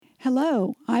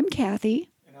Hello, I'm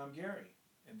Kathy. And I'm Gary,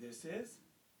 and this is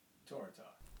Torah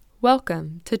Talk.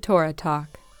 Welcome to Torah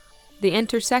Talk, the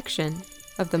intersection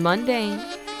of the mundane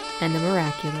and the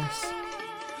miraculous.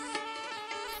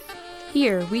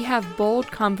 Here we have bold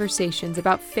conversations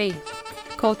about faith,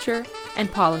 culture,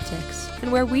 and politics,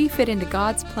 and where we fit into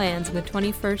God's plans in the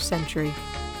 21st century.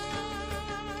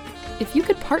 If you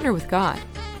could partner with God,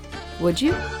 would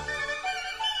you?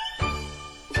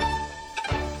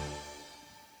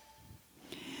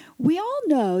 We all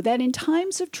know that in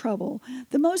times of trouble,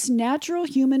 the most natural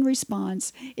human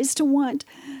response is to want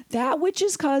that which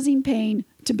is causing pain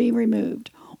to be removed,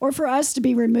 or for us to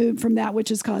be removed from that which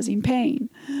is causing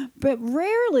pain. But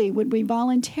rarely would we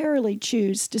voluntarily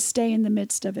choose to stay in the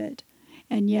midst of it.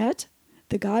 And yet,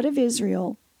 the God of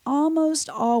Israel almost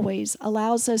always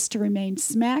allows us to remain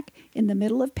smack in the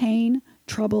middle of pain,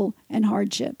 trouble, and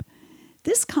hardship.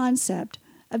 This concept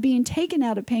of being taken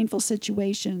out of painful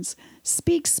situations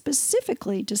speaks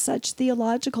specifically to such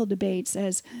theological debates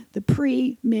as the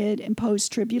pre, mid, and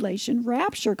post-tribulation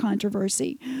rapture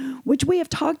controversy, which we have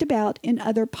talked about in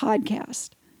other podcasts.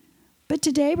 But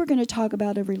today we're going to talk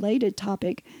about a related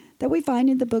topic that we find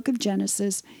in the book of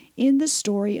Genesis in the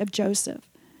story of Joseph.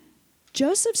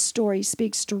 Joseph's story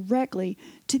speaks directly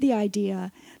to the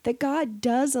idea that God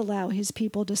does allow his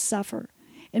people to suffer.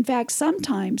 In fact,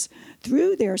 sometimes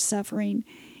through their suffering,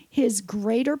 his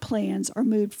greater plans are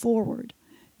moved forward.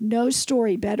 No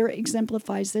story better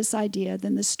exemplifies this idea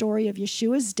than the story of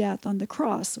Yeshua's death on the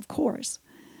cross, of course.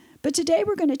 But today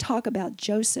we're going to talk about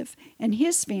Joseph and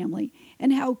his family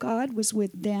and how God was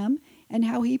with them and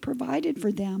how he provided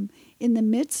for them in the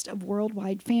midst of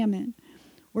worldwide famine.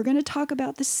 We're going to talk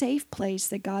about the safe place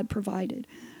that God provided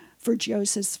for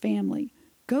Joseph's family,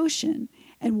 Goshen,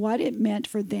 and what it meant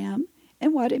for them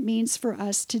and what it means for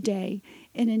us today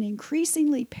in an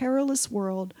increasingly perilous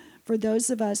world for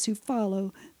those of us who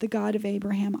follow the God of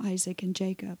Abraham, Isaac, and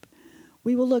Jacob.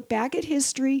 We will look back at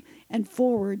history and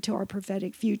forward to our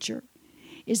prophetic future.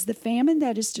 Is the famine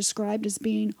that is described as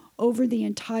being over the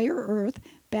entire earth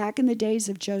back in the days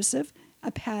of Joseph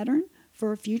a pattern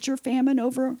for a future famine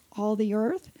over all the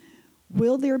earth?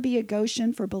 Will there be a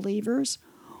Goshen for believers?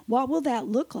 What will that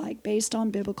look like based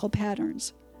on biblical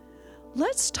patterns?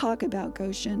 Let's talk about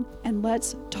Goshen and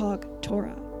let's talk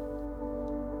Torah.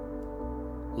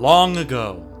 Long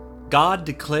ago, God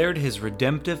declared his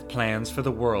redemptive plans for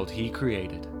the world he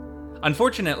created.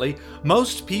 Unfortunately,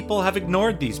 most people have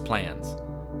ignored these plans.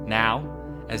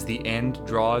 Now, as the end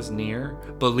draws near,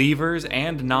 believers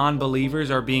and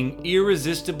non-believers are being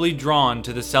irresistibly drawn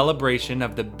to the celebration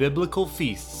of the biblical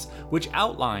feasts which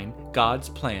outline God's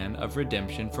plan of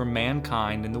redemption for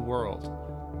mankind in the world.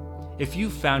 If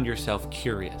you found yourself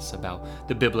curious about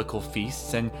the biblical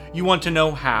feasts and you want to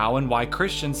know how and why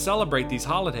Christians celebrate these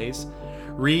holidays,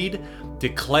 read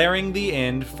Declaring the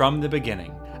End from the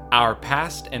Beginning, Our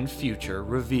Past and Future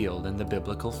Revealed in the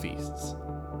Biblical Feasts.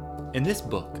 In this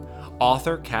book,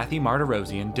 author Kathy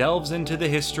Martirosian delves into the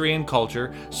history and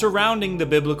culture surrounding the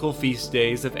biblical feast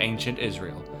days of ancient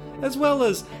Israel, as well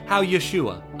as how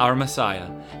Yeshua, our Messiah,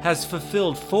 has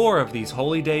fulfilled 4 of these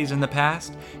holy days in the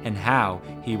past and how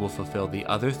he will fulfill the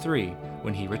other 3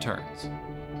 when he returns.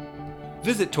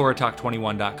 Visit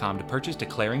TorahTalk21.com to purchase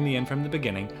Declaring the End from the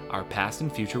Beginning, Our Past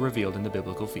and Future Revealed in the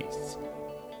Biblical Feasts.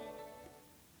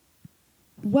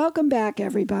 Welcome back,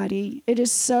 everybody. It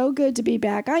is so good to be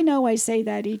back. I know I say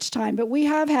that each time, but we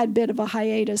have had a bit of a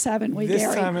hiatus, haven't we, Gary?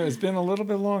 This time it's been a little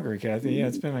bit longer, Kathy. Yeah,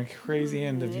 it's been a crazy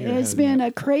end of year. It's been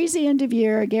a crazy end of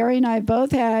year. Gary and I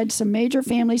both had some major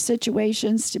family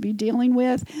situations to be dealing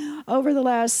with over the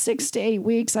last 6 to 8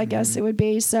 weeks, I guess it would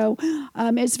be. So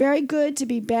it's very good to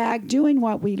be back doing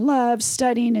what we love,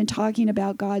 studying and talking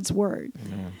about God's Word.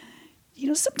 You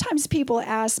know, sometimes people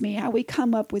ask me how we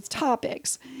come up with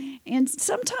topics. And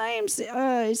sometimes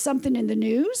it's something in the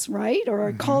news, right? Or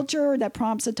a culture that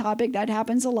prompts a topic. That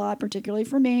happens a lot, particularly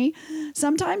for me.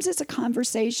 Sometimes it's a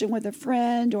conversation with a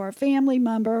friend or a family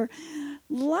member.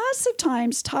 Lots of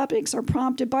times topics are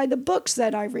prompted by the books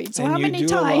that I read. So and how many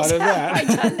times have I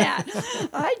done that?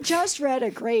 I just read a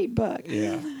great book.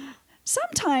 Yeah.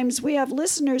 Sometimes we have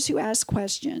listeners who ask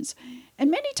questions. And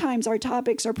many times our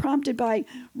topics are prompted by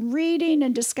reading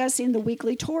and discussing the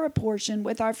weekly Torah portion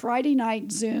with our Friday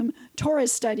night Zoom Torah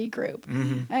study group.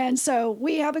 And so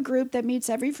we have a group that meets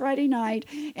every Friday night,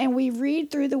 and we read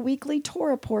through the weekly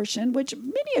Torah portion, which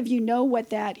many of you know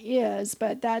what that is,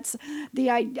 but that's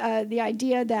the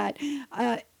idea that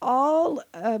all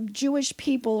Jewish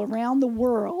people around the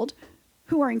world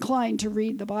who are inclined to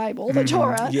read the Bible, the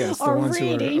Torah, Yes, the are ones who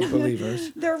are reading.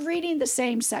 believers. They're reading the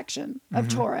same section of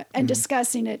Torah and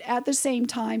discussing it at the same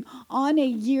time on a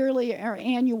yearly or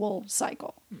annual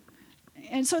cycle.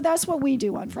 And so that's what we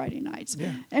do on Friday nights.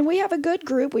 Yeah. And we have a good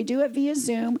group. We do it via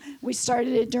Zoom. We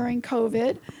started it during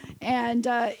COVID. And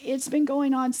it's been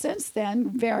going on since then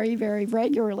very, very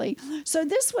regularly. So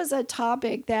this was a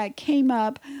topic that came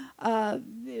up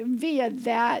via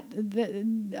that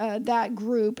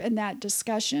group and that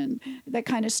discussion that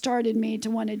kind of started me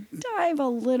to want to dive a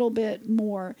little bit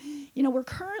more. You know, we're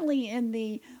currently in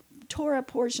the Torah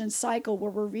portion cycle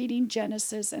where we're reading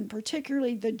Genesis and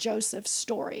particularly the Joseph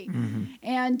story.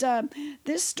 And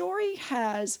this story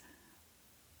has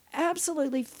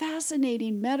absolutely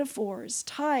fascinating metaphors,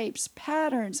 types,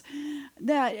 patterns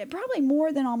that probably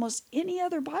more than almost any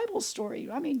other Bible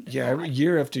story. I mean,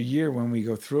 Year after year when we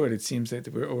go through it, it seems that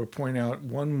we're pointing out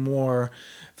one more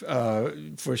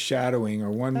foreshadowing or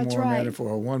one That's more right. metaphor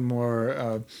or one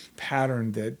more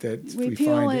pattern that we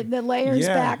peel find the layers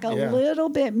back a yeah. little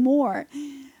bit more.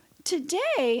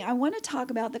 Today, I want to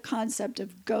talk about the concept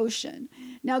of Goshen.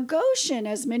 Now, Goshen,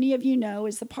 as many of you know,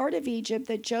 is the part of Egypt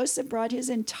that Joseph brought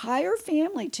his entire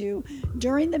family to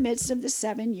during the midst of the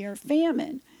 7-year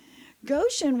famine.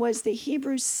 Goshen was the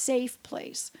Hebrews' safe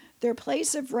place, their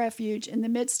place of refuge in the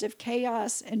midst of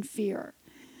chaos and fear.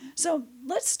 So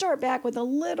let's start back with a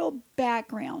little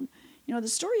background. You know, the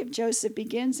story of Joseph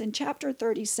begins in chapter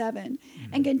 37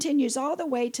 and continues all the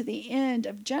way to the end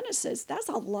of Genesis. That's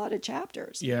a lot of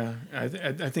chapters. Yeah, I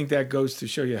think that goes to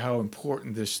show you how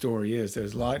important this story is.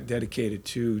 There's a lot dedicated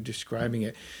to describing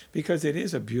it because it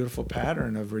is a beautiful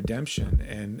pattern of redemption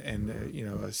and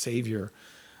a savior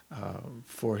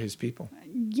for his people.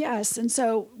 Yes, and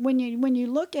so when you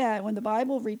look at when the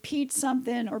Bible repeats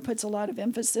something or puts a lot of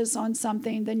emphasis on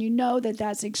something, then you know that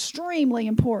that's extremely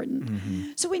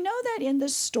important. So we know that in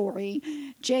this story,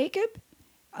 Jacob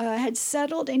had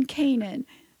settled in Canaan,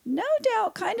 no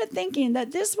doubt kind of thinking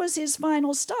that this was his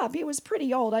final stop. He was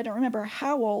pretty old. I don't remember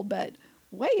how old, but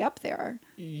way up there.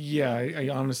 Yeah, I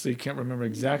honestly can't remember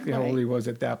exactly how old he was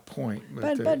at that point.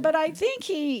 But I think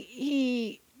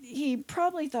he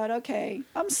probably thought, okay,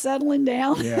 I'm settling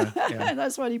down. Yeah.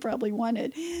 That's what he probably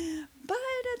wanted. But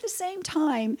at the same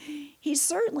time, he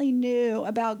certainly knew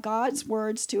about God's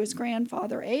words to his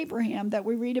grandfather Abraham that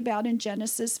we read about in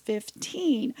Genesis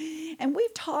 15. And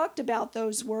we've talked about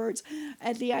those words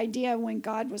at the idea when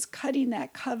God was cutting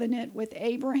that covenant with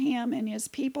Abraham and his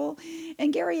people.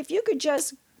 And Gary, if you could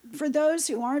just, for those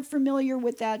who aren't familiar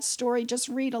with that story, just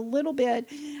read a little bit.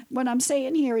 What I'm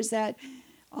saying here is that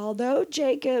although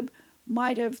Jacob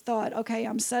might have thought, okay,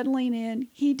 I'm settling in,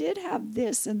 he did have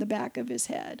this in the back of his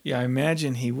head. Yeah, I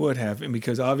imagine he would have, and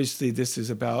because obviously this is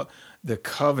about the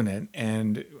covenant,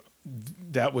 and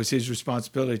that was his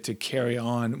responsibility to carry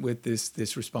on with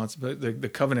this responsibility. The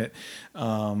covenant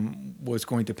was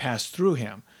going to pass through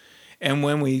him. And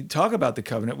when we talk about the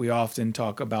covenant, we often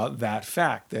talk about that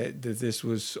fact, that this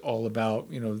was all about,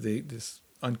 this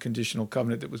unconditional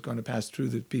covenant that was going to pass through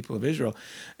the people of Israel.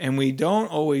 And we don't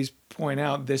always point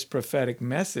out this prophetic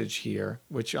message here,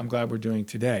 which I'm glad we're doing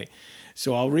today.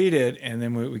 So I'll read it, and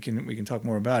then we can talk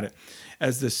more about it.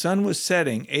 As the sun was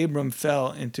setting, Abram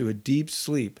fell into a deep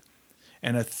sleep,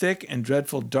 and a thick and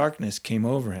dreadful darkness came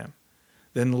over him.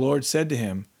 Then the Lord said to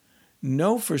him,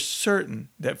 "Know for certain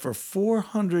that for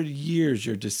 400 years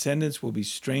your descendants will be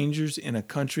strangers in a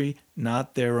country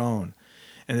not their own,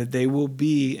 and that they will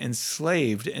be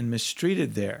enslaved and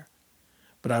mistreated there.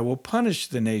 But I will punish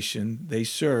the nation they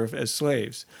serve as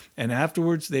slaves, and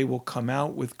afterwards they will come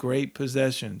out with great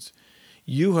possessions.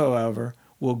 You, however,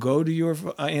 will go to your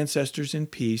ancestors in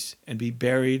peace and be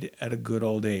buried at a good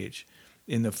old age.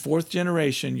 In the 4th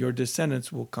generation your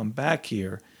descendants will come back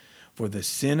here, for the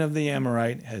sin of the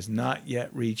Amorite has not yet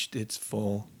reached its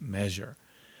full measure."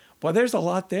 Well, there's a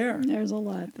lot there. There's a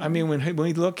lot there. I mean, when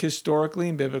we look historically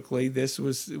and biblically,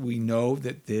 we know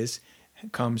that this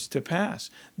comes to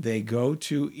pass. They go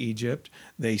to Egypt.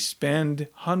 They spend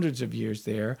hundreds of years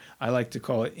there. I like to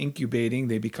call it incubating.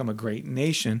 They become a great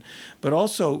nation. But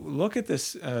also look at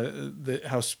this,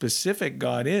 how specific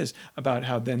God is about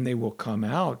how then they will come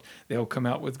out. They'll come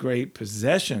out with great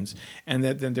possessions, and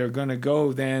that then they're going to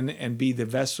go then and be the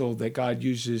vessel that God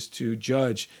uses to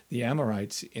judge the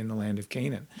Amorites in the land of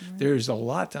Canaan. Right. There's a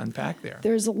lot to unpack there.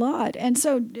 There's a lot. And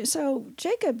so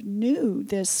Jacob knew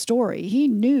this story. He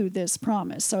knew this promise.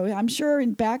 So I'm sure in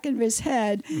the back of his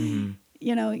head,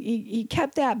 he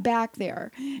kept that back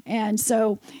there. And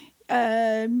so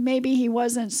maybe he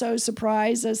wasn't so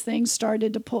surprised as things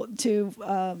started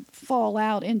to fall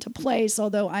out into place,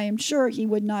 although I am sure he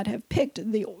would not have picked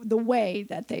the way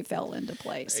that they fell into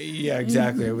place. Yeah,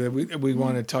 exactly. We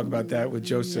want to talk about that with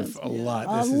Joseph a lot.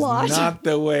 This is lot. not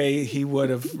the way he would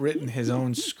have written his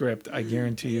own script. I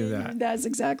guarantee you that. That's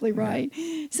exactly right.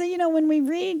 Yeah. So, when we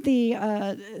read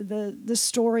the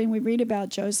story and we read about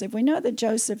Joseph, we know that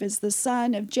Joseph is the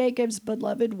son of Jacob's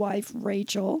beloved wife,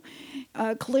 Rachel,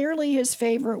 clearly his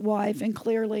favorite wife and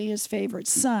clearly his favorite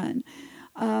son.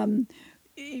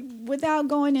 Without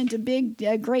going into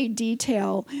great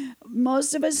detail,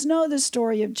 most of us know the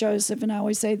story of Joseph, and I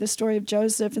always say the story of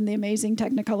Joseph and the Amazing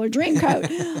Technicolor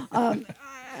Dreamcoat.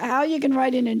 How you can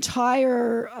write an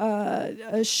entire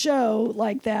show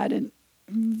like that, and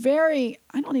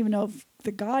I don't even know if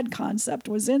the God concept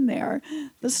was in there.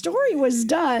 The story was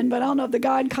done, but I don't know if the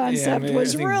God concept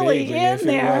was really in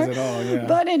there. It was at all, yeah.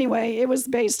 But anyway, it was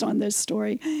based on this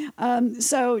story.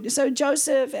 So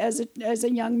Joseph, as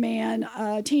a young man,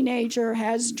 teenager,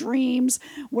 has dreams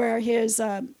where his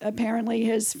apparently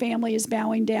his family is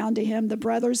bowing down to him. The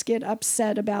brothers get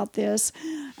upset about this.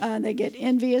 They get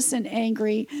envious and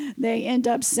angry. They end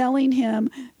up selling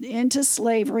him into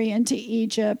slavery, into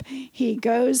Egypt. He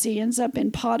ends up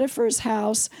in Potiphar's house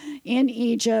in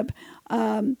Egypt.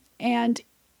 And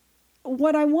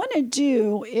what I want to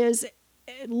do is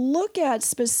look at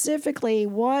specifically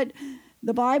what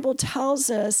the Bible tells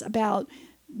us about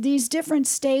these different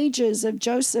stages of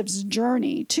Joseph's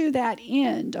journey to that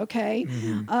end, okay?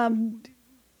 Mm-hmm.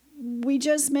 We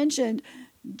just mentioned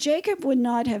Jacob would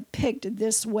not have picked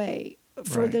this way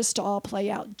for this to all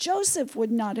play out. Joseph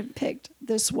would not have picked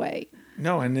this way.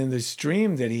 No, and in this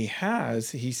dream that he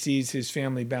has, he sees his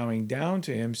family bowing down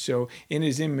to him. So in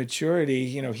his immaturity,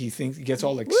 he gets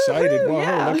all excited. Woo-hoo, Whoa,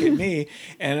 yeah. Look at me.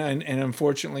 And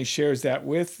unfortunately shares that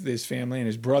with this family, and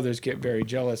his brothers get very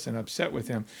jealous and upset with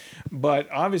him. But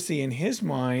obviously in his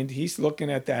mind, he's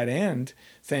looking at that end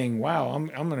saying, wow, I'm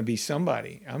going to be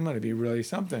somebody. I'm going to be really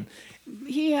something.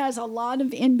 He has a lot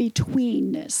of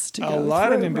in-betweenness to go through, a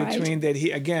lot of in-between that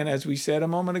he, again, as we said a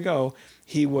moment ago,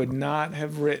 he would not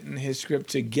have written his script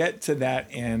to get to that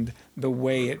end the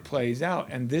way it plays out.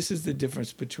 And this is the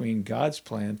difference between God's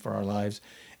plan for our lives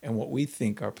and what we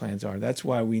think our plans are. That's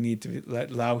why we need to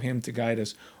allow him to guide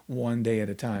us one day at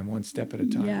a time, one step at a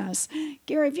time. Yes.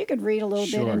 Gary, if you could read a little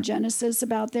bit in Genesis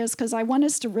about this, because I want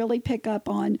us to really pick up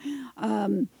on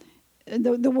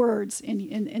the words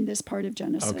in this part of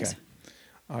Genesis. Okay.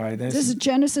 All right. This is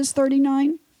Genesis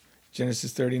 39.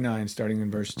 Genesis 39, starting in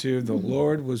verse 2. The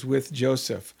Lord was with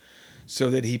Joseph, so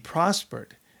that he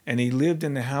prospered, and he lived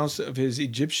in the house of his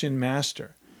Egyptian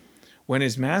master. When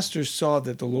his master saw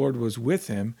that the Lord was with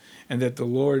him, and that the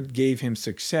Lord gave him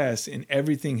success in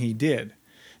everything he did,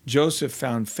 Joseph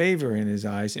found favor in his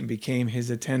eyes and became his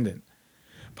attendant.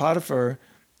 Potiphar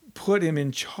put him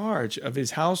in charge of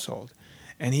his household,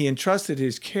 and he entrusted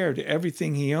his care to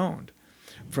everything he owned.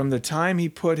 From the time he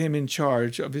put him in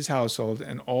charge of his household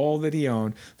and all that he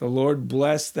owned, the Lord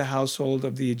blessed the household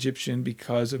of the Egyptian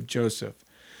because of Joseph.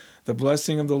 The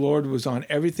blessing of the Lord was on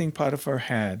everything Potiphar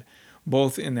had,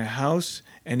 both in the house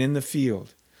and in the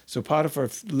field. So Potiphar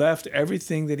left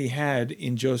everything that he had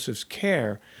in Joseph's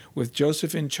care. With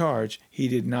Joseph in charge, he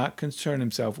did not concern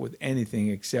himself with anything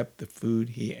except the food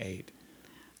he ate.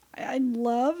 I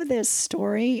love this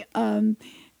story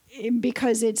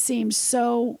because it seems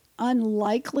so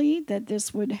unlikely that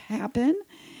this would happen,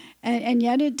 and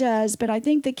yet it does. But I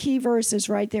think the key verse is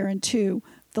right there in 2.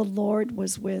 The Lord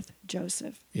was with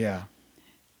Joseph. Yeah.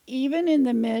 Even in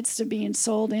the midst of being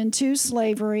sold into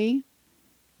slavery,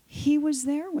 he was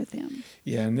there with him.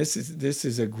 Yeah, and this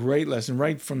is a great lesson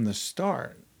right from the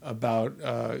start about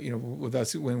with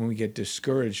us when we get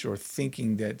discouraged or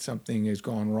thinking that something has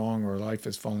gone wrong or life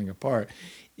is falling apart.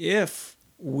 If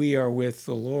we are with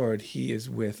the Lord, he is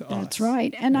with us. That's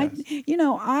right. And yes.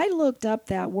 I looked up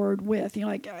that word with,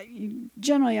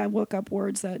 generally I look up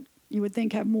words that you would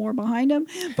think have more behind them.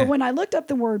 But when I looked up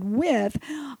the word with,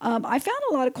 I found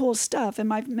a lot of cool stuff.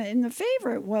 And the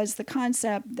favorite was the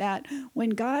concept that when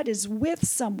God is with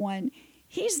someone,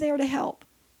 he's there to help.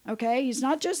 Okay, he's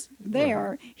not just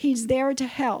there, he's there to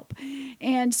help.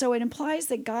 And so it implies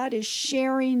that God is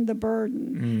sharing the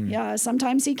burden. Yeah,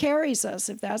 sometimes he carries us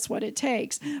if that's what it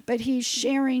takes, but he's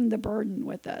sharing the burden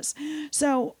with us.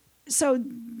 So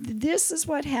this is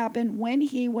what happened when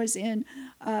he was in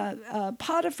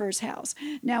Potiphar's house.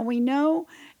 Now we know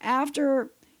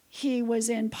after he was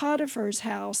in Potiphar's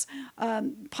house,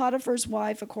 Potiphar's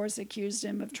wife, of course, accused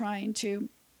him of trying to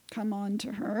come on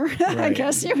to her, I Right.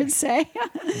 guess you would say.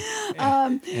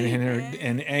 And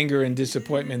anger and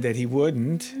disappointment that he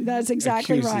wouldn't. That's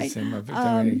exactly accuses right. him of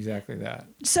doing exactly that.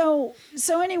 So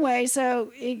anyway,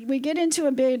 we get into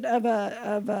a bit of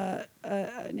a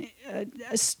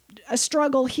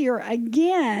struggle here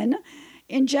again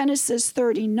in Genesis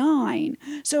 39.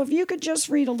 So if you could just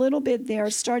read a little bit there,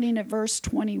 starting at verse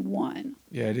 21.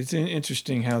 Yeah, it's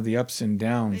interesting how the ups and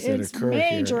downs that It's occur here.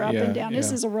 major up and down. This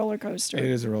yeah. is a roller coaster. It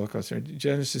is a roller coaster.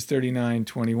 Genesis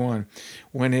 39:21.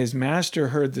 When his master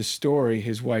heard the story,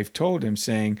 his wife told him,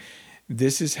 saying,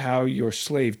 "This is how your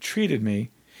slave treated me."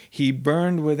 He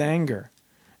burned with anger.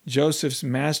 Joseph's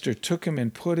master took him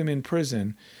and put him in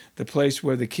prison, the place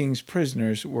where the king's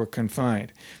prisoners were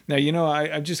confined. Now,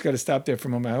 I've just got to stop there for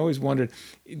a moment. I always wondered,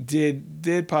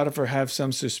 did Potiphar have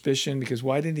some suspicion? Because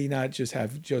why did he not just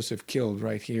have Joseph killed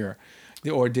right here?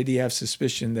 Or did he have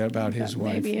suspicion about his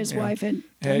wife? Maybe his wife had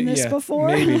done this before.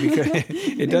 Maybe, because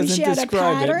it doesn't she had a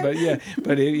describe it. pattern.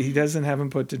 But he doesn't have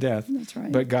him put to death. That's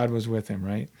right. But God was with him,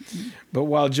 right? Mm-hmm. But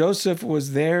while Joseph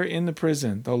was there in the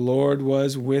prison, the Lord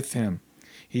was with him.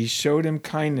 He showed him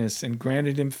kindness and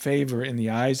granted him favor in the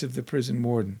eyes of the prison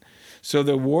warden. So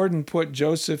the warden put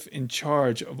Joseph in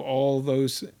charge of all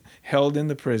those held in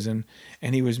the prison,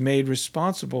 and he was made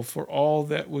responsible for all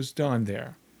that was done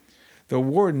there. The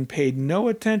warden paid no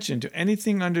attention to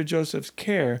anything under Joseph's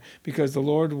care because the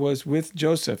Lord was with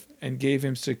Joseph and gave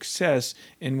him success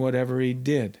in whatever he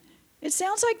did. It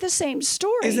sounds like the same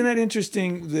story. Isn't that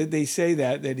interesting that they say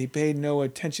that he paid no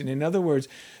attention? In other words,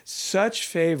 such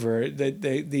favor that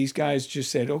these guys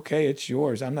just said, okay, it's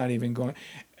yours. I'm not even going.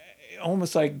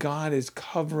 Almost like God is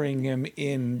covering him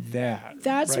in that.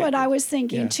 That's right? what I was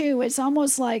thinking Yeah. too. It's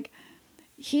almost like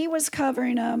he was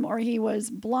covering them, or he was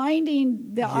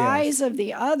blinding the eyes of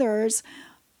the others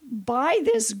by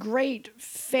this great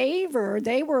favor.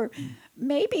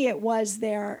 Maybe it was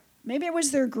their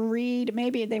greed.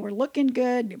 Maybe they were looking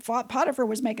good. Potiphar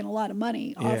was making a lot of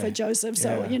money off of Joseph.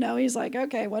 So, he's like,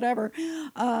 okay, whatever.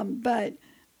 But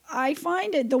I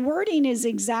find the wording is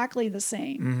exactly the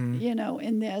same,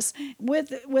 in this,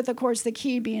 with, of course, the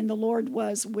key being the Lord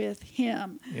was with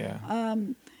him. Yeah.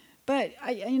 But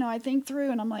I think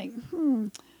through and I'm like,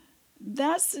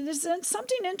 that's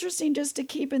something interesting just to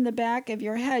keep in the back of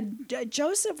your head.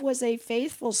 Joseph was a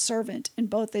faithful servant in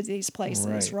both of these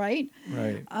places, right?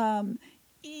 Right.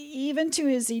 Even to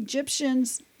his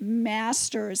Egyptian's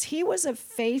masters, he was a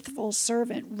faithful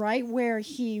servant right where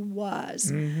he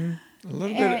was. Mm-hmm. A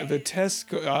little bit of a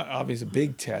test, obviously a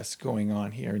big test going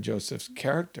on here in Joseph's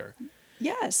character.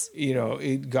 Yes. He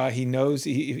knows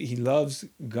he loves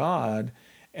God,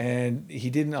 and he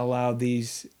didn't allow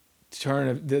these turn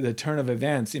of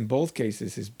events in both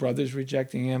cases, his brothers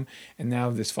rejecting him and now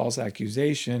this false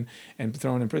accusation and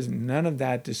thrown in prison. None of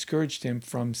that discouraged him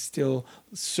from still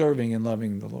serving and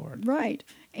loving the Lord. Right.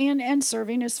 And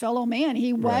serving his fellow man.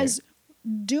 He was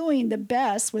doing the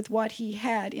best with what he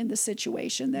had in the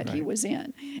situation that he was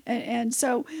in. And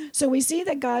so we see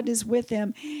that God is with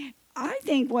him. I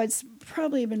think what's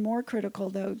probably even more critical,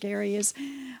 though, Gary, is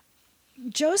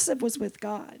Joseph was with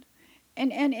God.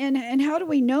 And how do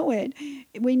we know it?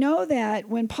 We know that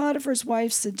when Potiphar's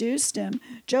wife seduced him,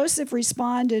 Joseph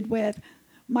responded with,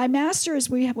 "My master has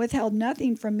withheld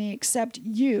nothing from me except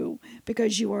you,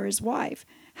 because you are his wife.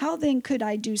 How then could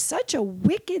I do such a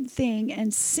wicked thing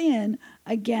and sin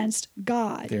against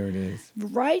God?" There it is.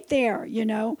 Right there,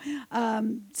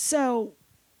 So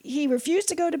he refused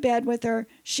to go to bed with her.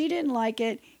 She didn't like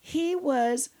it. He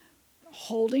was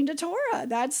holding to Torah.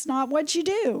 That's not what you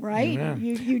do, right? Amen.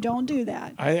 You don't do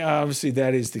that. Obviously,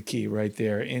 that is the key right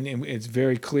there. And it's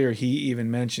very clear he even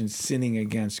mentions sinning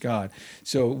against God.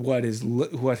 So what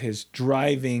is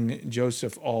driving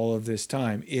Joseph all of this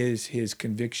time is his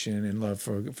conviction and love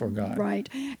for God. Right.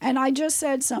 And I just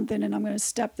said something, and I'm going to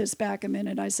step this back a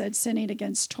minute. I said sinning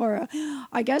against Torah.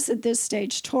 I guess at this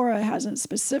stage, Torah hasn't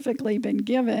specifically been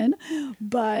given,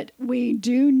 but we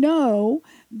do know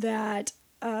that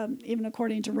even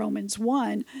according to Romans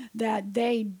 1, that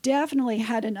they definitely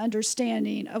had an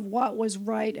understanding of what was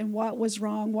right and what was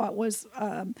wrong, what was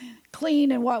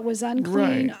clean and what was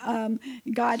unclean. Right.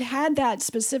 God had that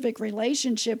specific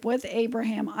relationship with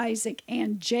Abraham, Isaac,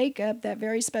 and Jacob, that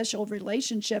very special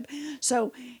relationship.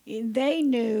 So they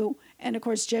knew, and of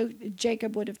course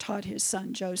Jacob would have taught his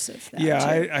son Joseph that too.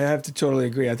 I have to totally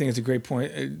agree. I think it's a great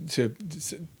point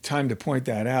time to point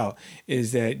that out,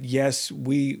 is that yes,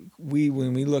 we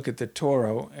when we look at the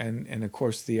Torah and of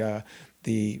course the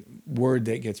word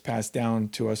that gets passed down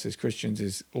to us as Christians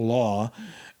is law.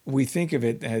 we think of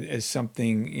it as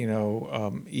something,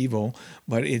 evil,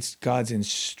 but it's God's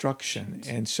instruction.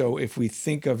 And so if we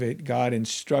think of it, God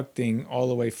instructing all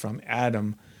the way from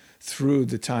Adam through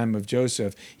the time of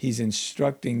Joseph, he's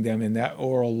instructing them in that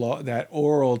oral law, that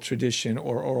oral tradition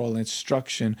or oral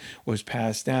instruction was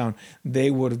passed down. They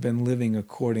would have been living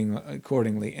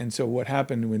accordingly. And so what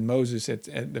happened with Moses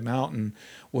at the mountain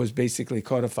was basically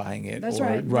codifying it. That's or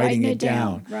right. writing it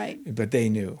down. Right. But they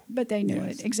knew.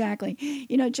 Yes. It, exactly.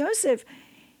 Joseph,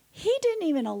 he didn't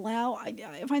even allow,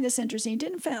 I find this interesting, he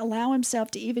didn't allow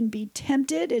himself to even be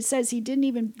tempted. It says he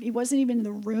wasn't even in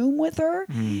the room with her.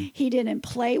 He didn't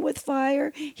play with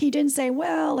fire. He didn't say,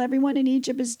 well, everyone in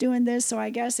Egypt is doing this, so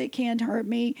I guess it can't hurt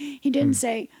me. He didn't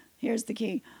say, here's the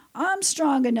key, I'm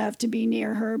strong enough to be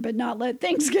near her, but not let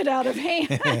things get out of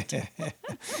hand.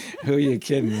 Who are you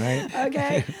kidding, right?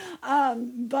 Okay.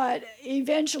 But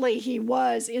eventually he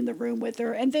was in the room with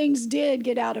her, and things did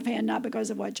get out of hand, not because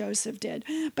of what Joseph did.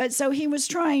 But so he was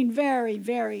trying very,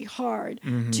 very hard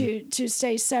to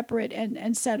stay separate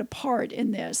and set apart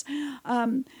in this.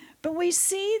 But we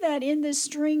see that in this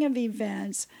string of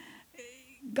events,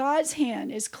 God's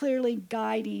hand is clearly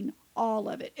guiding all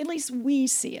of it. At least we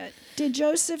see it. Did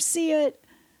Joseph see it?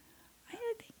 I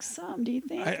think some. Do you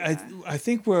think? I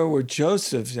think where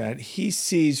Joseph's at, he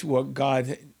sees what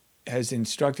God has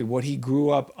instructed, what he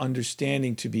grew up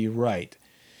understanding to be right.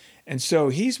 And so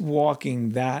he's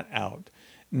walking that out,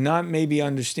 not maybe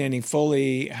understanding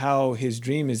fully how his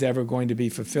dream is ever going to be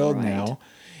fulfilled now.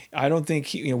 I don't think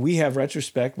we have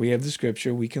retrospect, we have the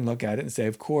scripture, we can look at it and say,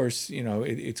 of course,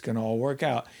 it's going to all work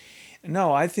out.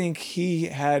 No, I think he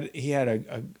had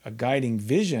a guiding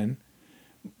vision,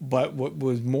 but what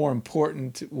was more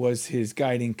important was his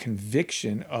guiding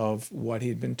conviction of what he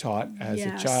had been taught as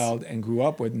a child and grew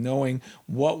up with, knowing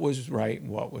what was right,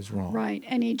 what was wrong. Right,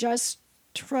 and he just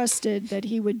trusted that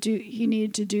he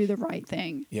needed to do the right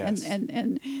thing. Yes.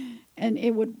 And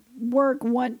it would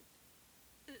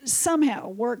somehow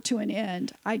work to an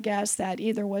end, I guess, that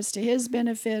either was to his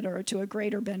benefit or to a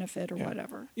greater benefit or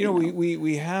whatever.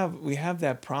 We have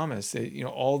that promise that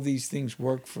all these things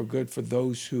work for good for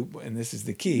those who, and this is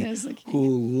the key,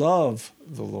 who love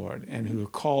the Lord and who are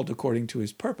called according to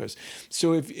his purpose.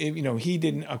 So if he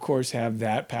didn't, of course, have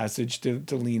that passage to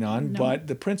lean on, but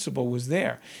the principle was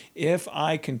there. If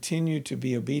I continue to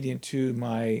be obedient to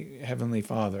my Heavenly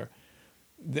Father,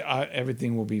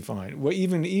 everything will be fine. Well,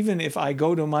 even if I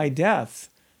go to my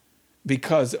death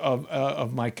because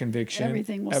of my conviction,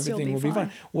 everything will be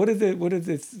fine. What did and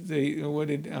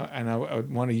I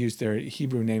want to use their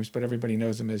Hebrew names, but everybody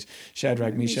knows them as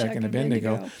Shadrach, Meshach, and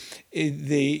Abednego.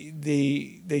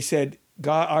 They said,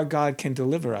 our God can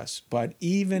deliver us, but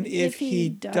even if he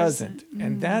doesn't.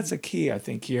 And that's a key, I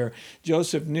think, here.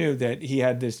 Joseph knew that he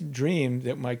had this dream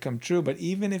that might come true, but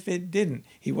even if it didn't,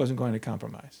 he wasn't going to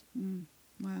compromise.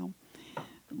 Wow.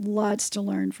 Lots to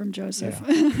learn from Joseph.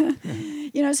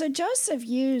 Yeah. So Joseph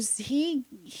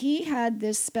he had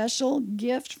this special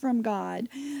gift from God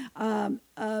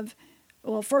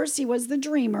first he was the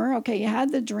dreamer. Okay, he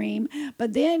had the dream,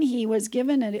 but then he was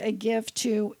given a gift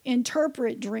to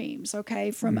interpret dreams,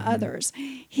 okay, from others.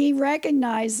 He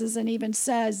recognizes and even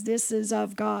says, this is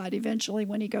of God. Eventually,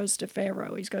 when he goes to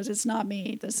Pharaoh, he goes, it's not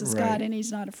me, this is God, and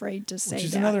he's not afraid to say that. Which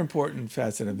is another important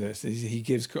facet of this. He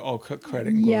gives all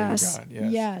credit and glory to God.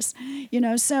 Yes.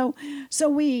 So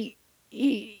we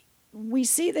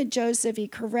see that Joseph, he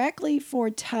correctly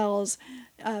foretells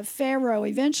Pharaoh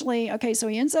eventually. Okay, so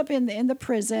he ends up in the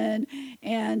prison,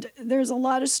 and there's a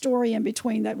lot of story in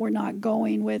between that we're not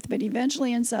going with, but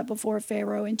eventually ends up before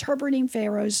Pharaoh, interpreting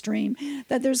Pharaoh's dream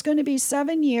that there's going to be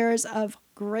 7 years of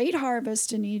great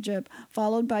harvest in Egypt,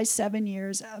 followed by 7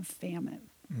 years of famine.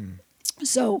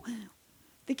 So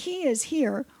the key is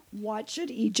here, what should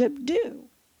Egypt do?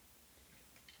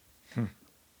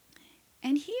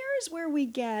 And here's where we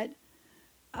get,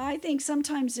 I think,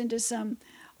 sometimes into some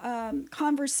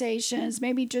conversations,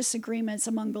 maybe disagreements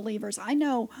among believers. I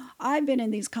know I've been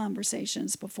in these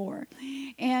conversations before.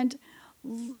 And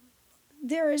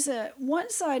there is one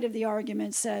side of the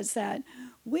argument says that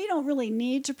we don't really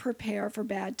need to prepare for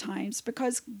bad times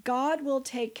because God will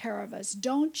take care of us.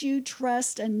 Don't you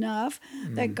trust enough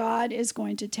that God is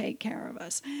going to take care of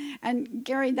us? And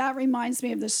Gary, that reminds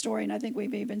me of the story, and I think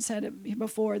we've even said it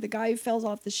before, the guy who fell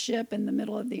off the ship in the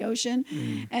middle of the ocean,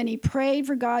 and he prayed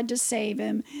for God to save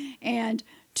him, and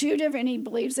he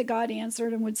believes that God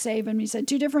answered and would save him. He said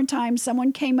 2 different times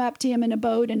someone came up to him in a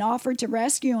boat and offered to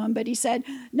rescue him, but he said,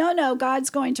 no, God's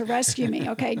going to rescue me.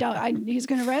 Okay, he's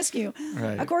going to rescue.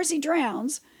 Right. Of course, he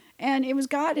drowns, and it was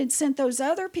God had sent those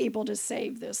other people to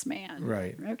save this man.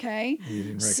 Right. Okay. He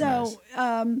didn't recognize. So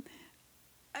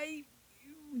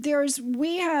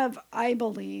we have, I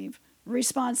believe,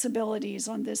 responsibilities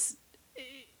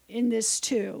in this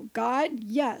too.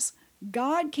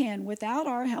 God can, without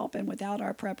our help and without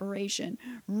our preparation,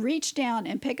 reach down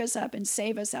and pick us up and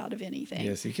save us out of anything.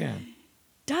 Yes, he can.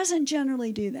 Doesn't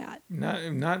generally do that.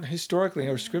 Not historically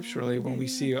or scripturally, when we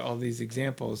see all these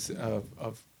examples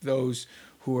of those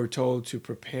who are told to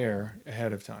prepare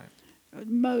ahead of time.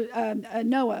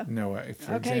 Noah.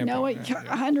 For Okay, example. Noah,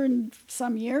 100 and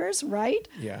some years, right?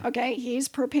 Yeah. Okay, he's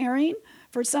preparing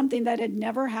for something that had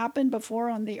never happened before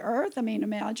on the earth. I mean,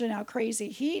 imagine how crazy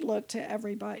he looked to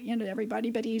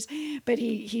everybody, but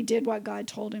he did what God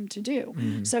told him to do.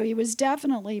 Mm-hmm. So he was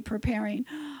definitely preparing.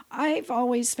 I've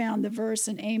always found the verse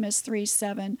in Amos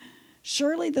 3:7,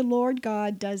 surely the Lord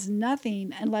God does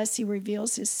nothing unless he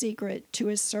reveals his secret to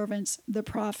his servants, the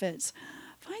prophets.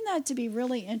 I find that to be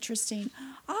really interesting.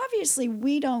 Obviously,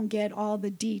 we don't get all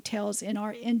the details in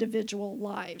our individual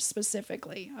lives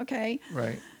specifically, okay?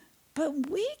 Right. But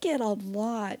we get a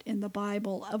lot in the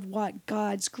Bible of what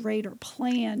God's greater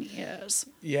plan is.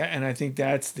 Yeah, and I think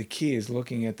that's the key, is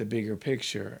looking at the bigger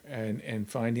picture and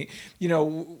finding,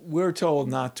 we're told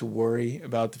not to worry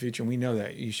about the future, and we know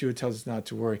that. Yeshua tells us not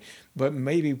to worry. But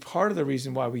maybe part of the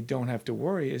reason why we don't have to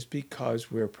worry is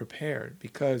because we're prepared.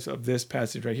 Because of this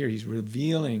passage right here, he's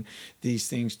revealing these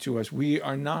things to us. We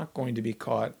are not going to be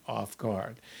caught off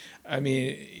guard. I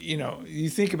mean, you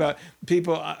think about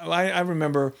people, I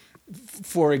remember...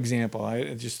 For example,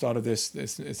 I just thought of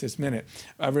this minute.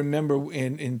 I remember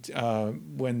when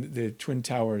the Twin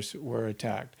Towers were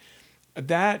attacked.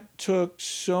 That took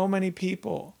so many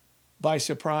people by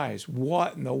surprise.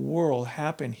 What in the world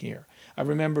happened here? I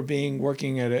remember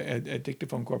working at a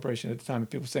Dictaphone Corporation at the time, and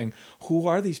people saying, "Who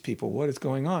are these people? What is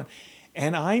going on?"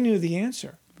 And I knew the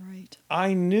answer. Right.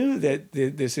 I knew that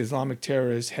this Islamic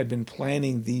terrorist had been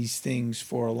planning these things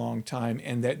for a long time,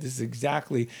 and that this is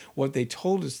exactly what they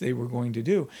told us they were going to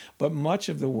do. But much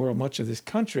of the world, much of this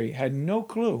country, had no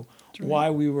clue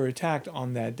why we were attacked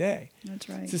on that day. That's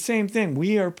right. It's the same thing.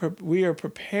 We are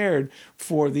prepared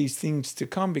for these things to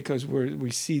come because we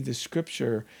see the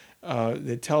scripture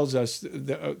that tells us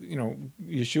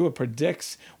Yeshua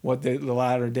predicts what the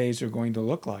latter days are going to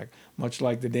look like, much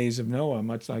like the days of Noah,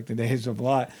 much like the days of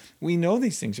Lot. We know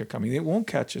these things are coming. It won't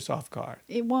catch us off guard.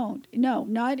 It won't. No,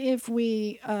 not if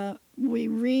we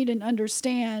read and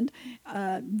understand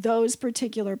those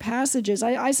particular passages.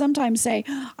 I sometimes say,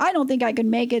 I don't think I could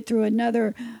make it through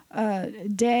another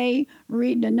day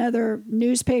reading another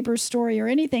newspaper story or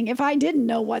anything if I didn't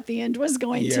know what the end was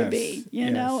going to be. You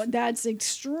know, that's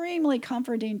extremely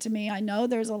comforting to me. I know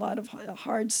there's a lot of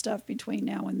hard stuff between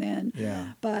now and then.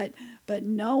 Yeah. But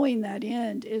knowing that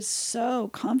end is so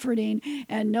comforting,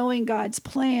 and knowing God's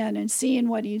plan and seeing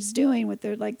what he's doing with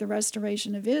the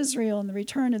restoration of Israel and the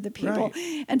return of the people,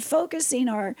 and focusing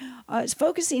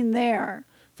there.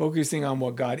 Focusing on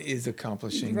what God is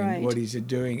accomplishing and what he's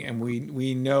doing. And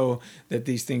we know that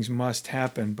these things must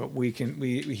happen, but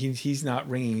he's not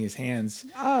wringing his hands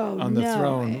on the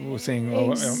throne saying,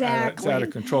 it's out of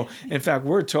control. In fact,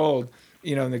 we're told,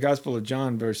 in the Gospel of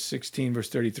John, verse 16, verse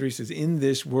 33 says, in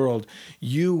this world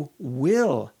you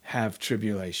will have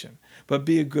tribulation, but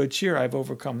be of good cheer. I've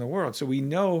overcome the world. So we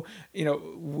know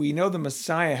the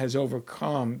Messiah has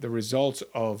overcome the results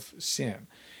of sin.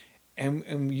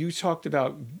 And you talked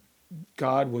about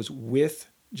God was with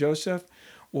Joseph.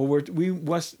 Well, we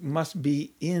must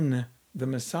be in the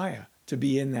Messiah to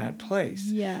be in that place.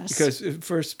 Yes. Because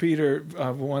 1 Peter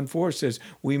 1:4 says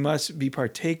we must be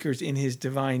partakers in his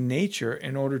divine nature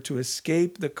in order to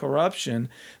escape the corruption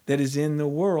that is in the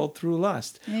world through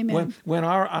lust. Amen. When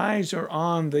our eyes are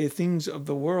on the things of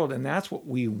the world, and that's what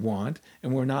we want,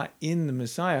 and we're not in the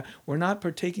Messiah, we're not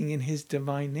partaking in his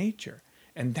divine nature.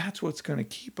 And that's what's going to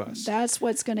keep us. That's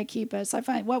what's going to keep us.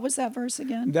 What was that verse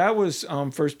again? That was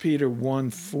 1 Peter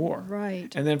 1:4.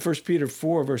 Right. And then 1 Peter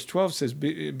 4, verse 12 says,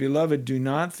 Beloved, do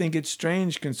not think it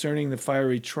strange concerning the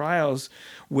fiery trials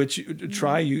which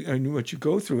try you and what you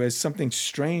go through, as something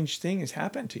strange thing has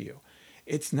happened to you.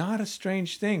 It's not a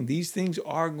strange thing. These things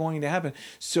are going to happen.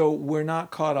 So we're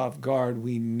not caught off guard.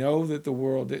 We know that the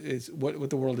world is what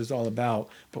the world is all about,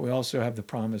 but we also have the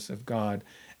promise of God,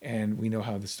 and we know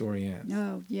how the story ends.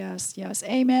 Oh, yes.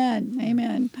 Amen.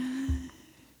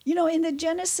 In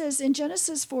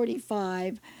Genesis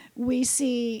 45, we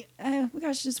see,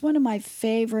 it's one of my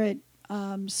favorite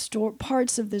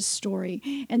parts of this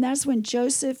story, and that's when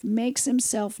Joseph makes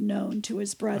himself known to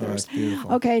his brothers. Oh, that's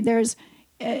beautiful. Okay, there's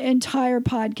entire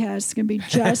podcast going to be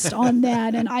just on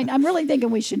that, and I'm really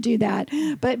thinking we should do that,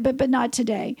 but not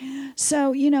today.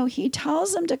 So he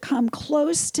tells them to come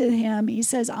close to him. He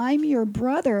says, I'm your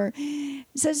brother,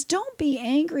 It says, don't be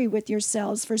angry with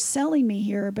yourselves for selling me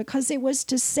here, because it was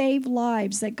to save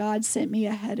lives that God sent me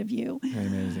ahead of you.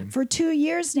 Amazing. For 2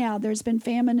 years now, there's been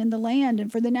famine in the land,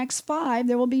 and for the next 5,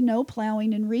 there will be no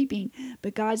plowing and reaping.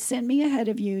 But God sent me ahead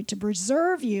of you to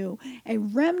preserve you, a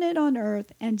remnant on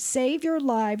earth, and save your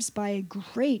lives by a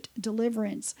great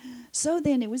deliverance. So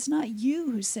then, it was not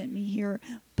you who sent me here,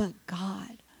 but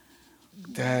God.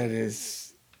 That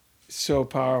is so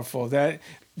powerful. That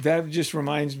just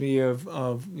reminds me of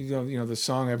you know the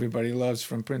song everybody loves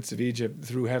from Prince of Egypt,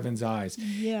 Through Heaven's Eyes.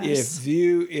 Yes.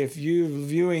 If you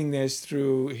viewing this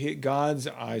through God's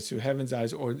eyes, through heaven's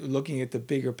eyes, or looking at the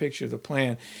bigger picture, the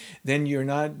plan, then you're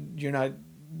not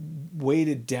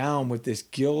weighted down with this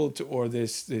guilt or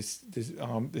this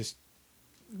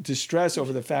distress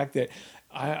over the fact that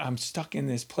I'm stuck in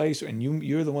this place and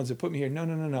you're the ones that put me here.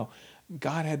 No.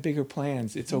 God had bigger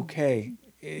plans. It's okay.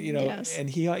 You know, Yes. and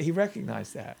he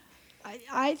recognized that.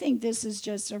 I think this is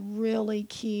just a really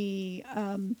key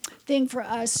thing for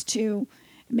us to,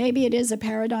 maybe it is a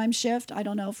paradigm shift, I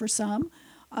don't know, for some,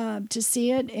 to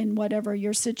see it in whatever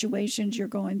your situations you're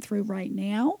going through right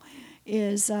now,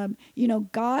 is,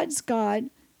 God's got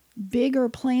bigger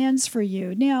plans for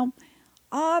you. Now,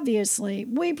 obviously,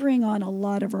 we bring on a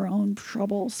lot of our own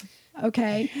troubles.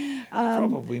 Okay,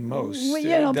 Probably most.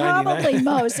 Probably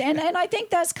most, and I think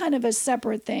that's kind of a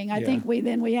separate thing. I think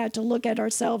we had to look at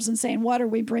ourselves and saying, what are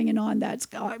we bringing on that's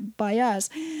by us?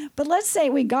 But let's say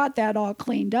we got that all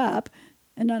cleaned up,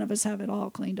 and none of us have it all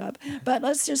cleaned up. But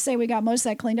let's just say we got most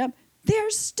of that cleaned up.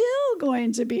 There's still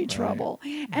going to be trouble,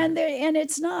 and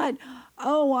it's not,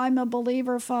 oh, I'm a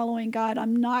believer following God,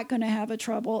 I'm not going to have a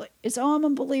trouble. It's, oh, I'm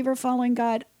a believer following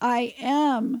God, I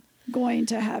am going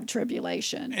to have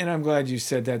tribulation. And I'm glad you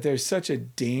said that. There's such a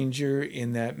danger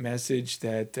in that message,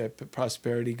 that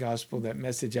prosperity gospel, that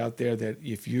message out there that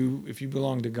if you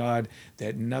belong to God,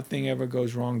 that nothing ever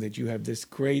goes wrong, that you have this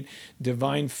great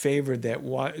divine favor that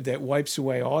wipes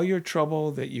away all your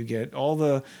trouble, that you get all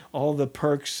the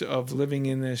perks of living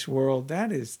in this world.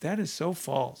 That is so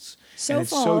false. So and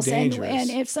it's false. So dangerous. And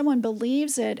if someone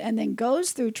believes it and then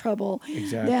goes through trouble,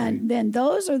 exactly. then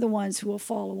those are the ones who will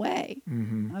fall away.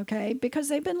 Mm-hmm. Okay, because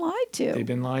they've been lied to. They've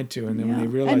been lied to, and then when they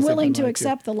realize and they've willing been to lied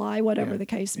accept the lie, whatever the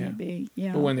case may Yeah. be.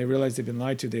 Yeah. But when they realize they've been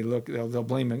lied to, they'll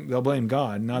blame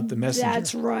God, not the messenger.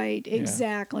 That's right.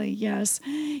 Exactly. Yes.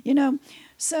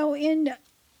 So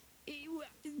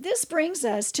this brings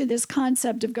us to this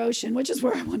concept of Goshen, which is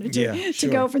where I wanted to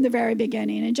go from the very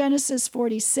beginning. In Genesis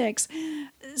 46,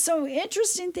 so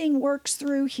interesting thing works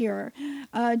through here.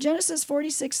 Genesis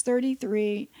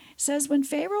 46:33 says, when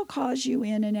Pharaoh calls you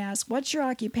in and asks, what's your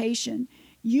occupation?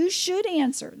 You should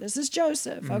answer. This is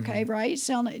Joseph, okay, right?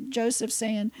 Joseph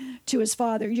saying to his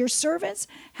father, your servants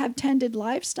have tended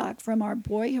livestock from our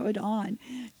boyhood on,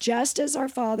 just as our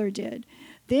father did.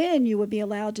 Then you would be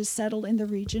allowed to settle in the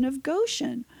region of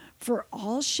Goshen, for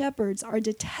all shepherds are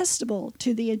detestable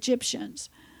to the Egyptians.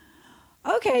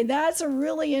 Okay, that's a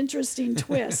really interesting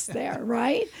twist there,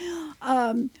 right?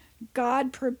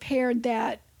 God prepared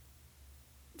that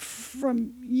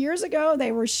from years ago.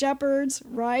 They were shepherds,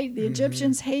 right? The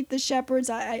Egyptians hate the shepherds.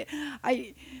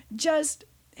 I just,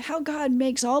 how God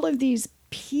makes all of these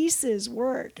pieces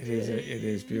work. It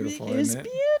is beautiful. It is isn't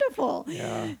it? beautiful.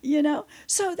 Yeah.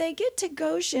 So they get to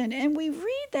Goshen, and we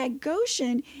read that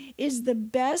Goshen is the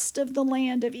best of the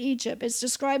land of Egypt. It's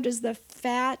described as the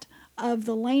fat of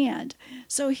the land.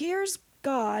 So here's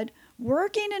God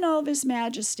working in all of his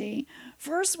majesty.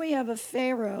 First, we have a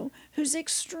Pharaoh who's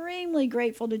extremely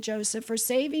grateful to Joseph for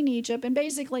saving Egypt and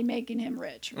basically making him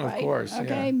rich, right? Of course,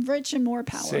 okay, rich and more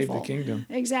powerful. Save the kingdom.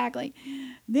 Exactly.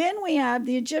 Then we have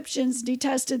the Egyptians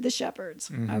detested the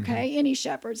shepherds, okay? Any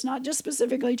shepherds, not just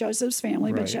specifically Joseph's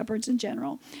family, but shepherds in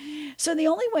general. So the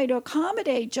only way to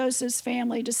accommodate Joseph's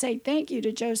family, to say thank you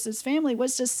to Joseph's family,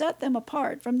 was to set them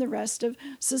apart from the rest of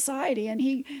society.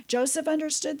 And Joseph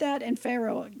understood that, and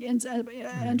Pharaoh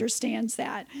understands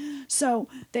that. So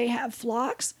they have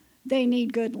flocks. They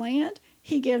need good land.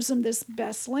 He gives them this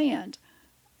best land.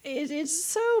 It's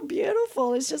so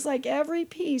beautiful. It's just like every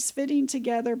piece fitting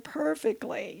together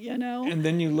perfectly, And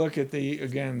then you look at the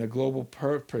global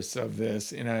purpose of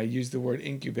this, and I used the word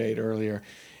incubate earlier.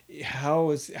 How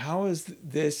is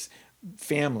this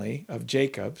family of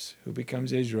Jacob's, who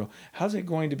becomes Israel, how's it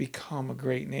going to become a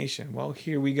great nation? Well,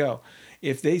 here we go.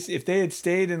 If they had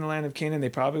stayed in the land of Canaan, they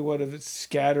probably would have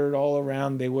scattered all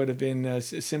around. They would have been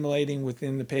assimilating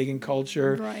within the pagan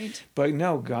culture. Right. But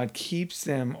no, God keeps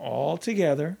them all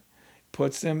together,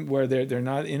 puts them where they're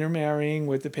not intermarrying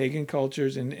with the pagan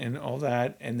cultures and all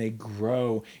that, and they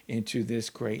grow into this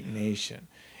great nation.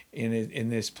 in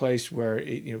this place where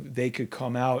they could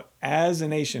come out as a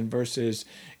nation versus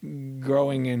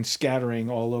growing and scattering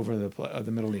all over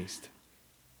the Middle East.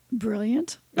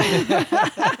 Brilliant.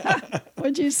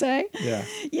 What'd you say? Yeah.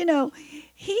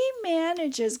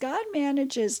 God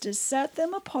manages to set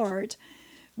them apart.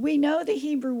 We know the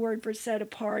Hebrew word for set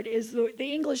apart is the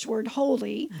English word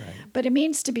holy, Right. but it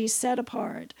means to be set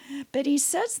apart. But he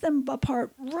sets them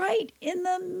apart right in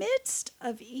the midst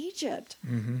of Egypt.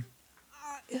 Mm-hmm.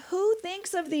 Who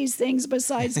thinks of these things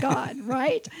besides God,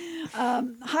 right?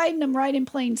 Hiding them right in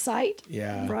plain sight.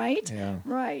 Yeah. Right? Yeah.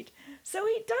 Right. So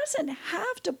he doesn't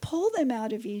have to pull them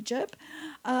out of Egypt.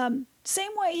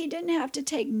 Same way he didn't have to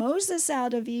take Moses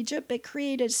out of Egypt, but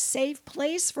create a safe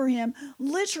place for him,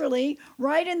 literally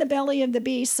right in the belly of the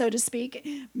beast, so to speak.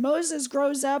 Moses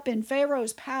grows up in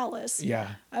Pharaoh's palace.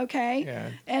 Yeah. Okay?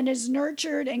 Yeah. And is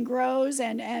nurtured and grows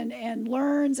and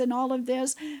learns and all of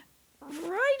this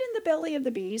right in the belly of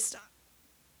the beast.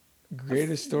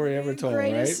 Greatest story ever told,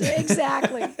 Greatest, right?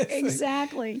 Exactly,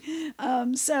 exactly.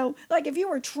 So, like, if you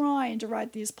were trying to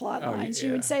write these plot lines,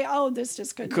 you would say, "Oh, this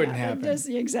just couldn't happen."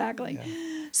 Exactly.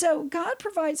 Yeah. So, God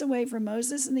provides a way for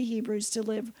Moses and the Hebrews to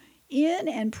live in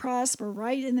and prosper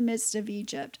right in the midst of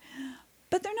Egypt.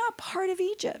 But they're not part of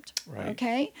Egypt, Right.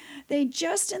 okay? They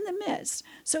just in the midst.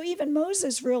 So even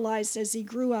Moses realized as he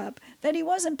grew up that he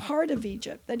wasn't part of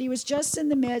Egypt, that he was just in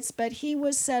the midst, but he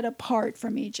was set apart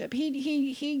from Egypt.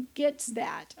 He gets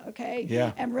that, okay?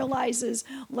 Yeah. And realizes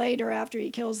later after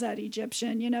he kills that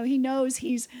Egyptian, he knows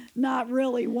he's not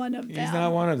really one of them. He's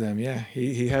not one of them. Yeah,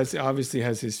 he obviously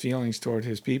has his feelings toward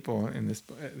his people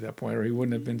at that point, or he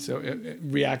wouldn't have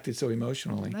been reacted so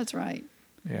emotionally. That's right.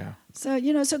 Yeah.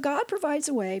 So God provides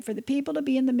a way for the people to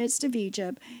be in the midst of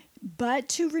Egypt, but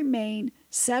to remain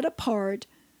set apart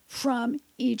from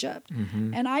Egypt.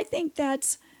 Mm-hmm. And I think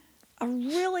that's a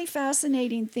really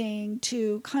fascinating thing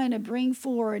to kind of bring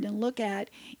forward and look at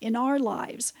in our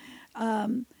lives.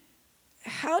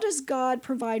 How does God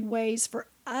provide ways for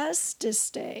us to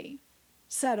stay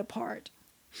set apart?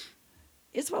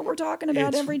 It's what we're talking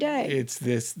about every day. It's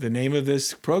the name of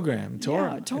this program,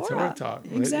 Torah. Yeah, Torah. Torah Talk.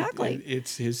 Exactly.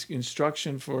 It's his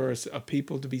instruction for a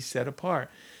people to be set apart.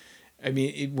 I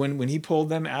mean, when he pulled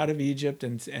them out of Egypt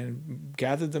and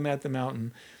gathered them at the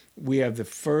mountain, we have the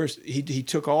first. He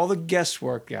took all the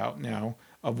guesswork out now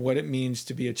of what it means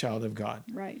to be a child of God.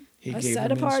 Right. He A gave set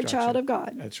them apart instruction. child of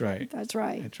God. That's right. That's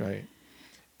right. That's right.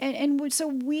 And so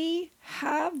we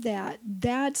have that.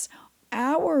 That's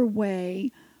our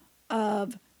way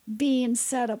of being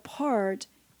set apart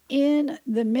in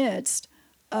the midst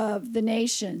of the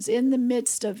nations, in the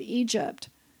midst of Egypt.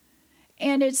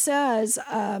 And it says,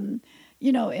 in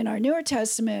our Newer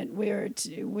Testament,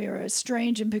 we're a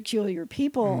strange and peculiar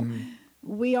people. Mm-hmm.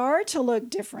 We are to look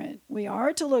different. We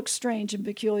are to look strange and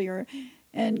peculiar.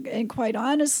 And quite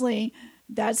honestly,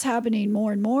 that's happening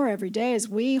more and more every day as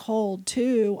we hold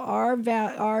to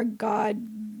our God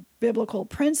biblical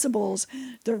principles.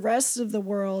 The rest of the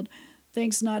world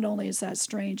thinks not only is that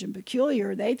strange and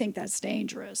peculiar, they think that's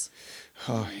dangerous.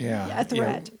 Oh yeah, A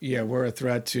threat. Yeah, we're a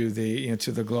threat to the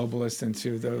globalists and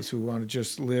to those who want to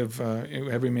just live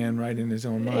every man right in his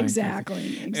own mind.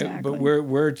 Exactly. But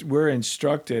we're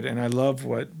instructed, and I love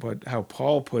how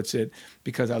Paul puts it,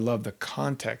 because I love the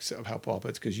context of how Paul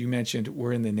puts it. Because you mentioned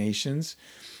we're in the nations.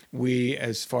 We,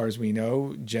 as far as we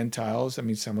know, Gentiles, I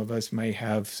mean, some of us may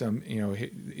have some,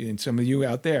 and some of you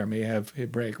out there may have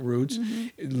Hebraic roots,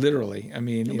 literally. I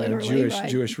mean,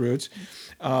 Jewish roots.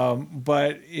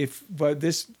 But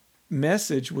this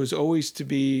message was always to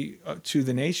be to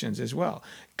the nations as well.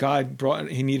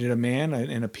 He needed a man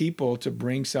and a people to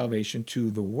bring salvation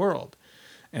to the world.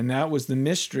 And that was the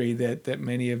mystery that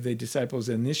many of the disciples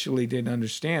initially didn't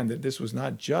understand, that this was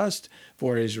not just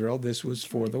for Israel, this was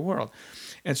for the world.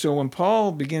 And so when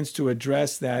Paul begins to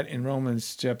address that in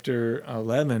Romans chapter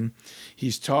 11,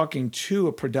 he's talking to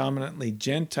a predominantly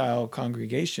Gentile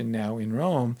congregation now in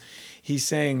Rome. He's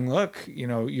saying, look,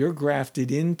 you're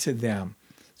grafted into them.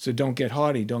 So don't get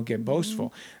haughty, don't get boastful.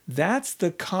 Mm-hmm. That's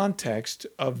the context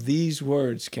of these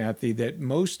words, Kathy, that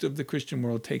most of the Christian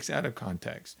world takes out of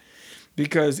context.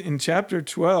 Because in chapter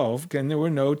 12, again, there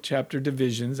were no chapter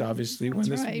divisions, obviously, when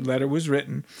this letter was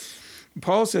written.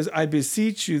 Paul says, I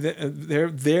beseech you,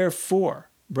 therefore,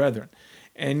 brethren.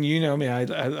 And you know me, I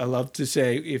love to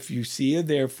say, if you see a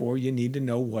therefore, you need to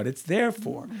know what it's there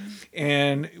for. Mm-hmm.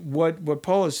 And what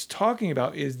Paul is talking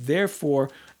about is, therefore,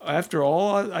 after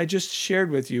all I just shared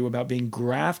with you about being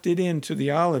grafted into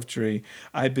the olive tree,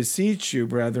 I beseech you,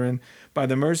 brethren, by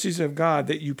the mercies of God,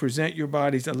 that you present your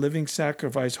bodies a living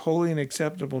sacrifice, holy and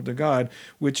acceptable to God,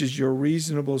 which is your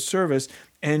reasonable service.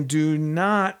 And do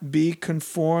not be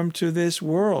conformed to this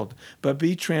world, but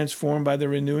be transformed by the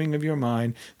renewing of your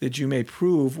mind, that you may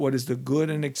prove what is the good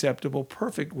and acceptable,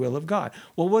 perfect will of God.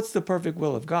 Well, what's the perfect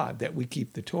will of God? That we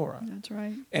keep the Torah. That's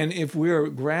right. And if we're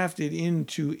grafted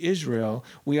into Israel,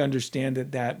 we understand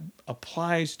that that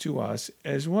applies to us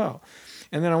as well.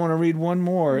 And then I want to read one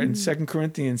more in 2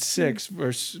 Corinthians 6,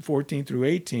 verse 14 through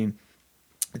 18.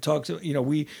 It talks,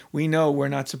 we know we're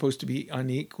not supposed to be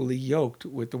unequally yoked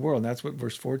with the world. That's what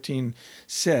verse 14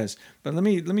 says. But let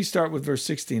me start with verse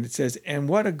 16. It says, "And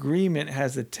what agreement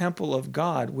has the temple of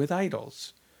God with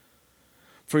idols?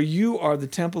 For you are the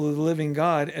temple of the living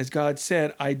God, as God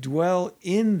said, I dwell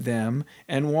in them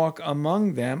and walk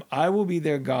among them. I will be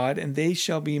their God, and they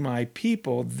shall be my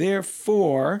people.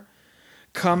 Therefore,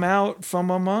 come out from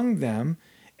among them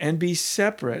and be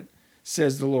separate,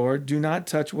 says the Lord. Do not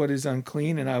touch what is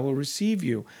unclean, and I will receive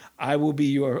you. I will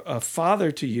be a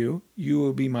father to you. You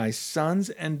will be my sons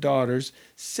and daughters,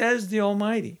 says the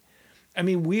Almighty." I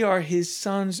mean, we are his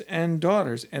sons and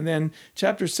daughters. And then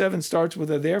chapter 7 starts with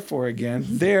a therefore again.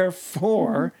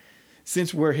 Therefore,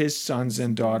 since we're his sons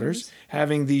and daughters,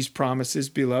 having these promises,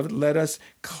 beloved, let us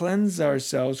cleanse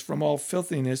ourselves from all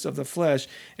filthiness of the flesh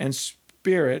and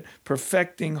spirit,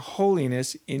 perfecting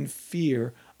holiness in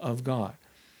fear of God.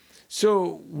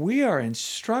 So we are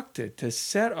instructed to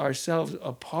set ourselves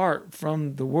apart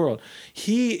from the world.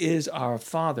 He is our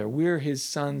Father. We're his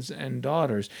sons and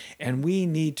daughters, and we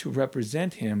need to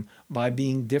represent him by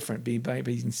being different, by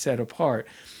being set apart,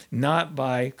 not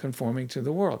by conforming to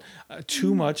the world.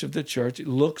 Too much of the church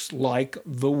looks like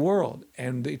the world,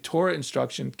 and the Torah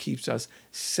instruction keeps us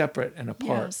separate and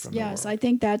apart from the world. Yes, I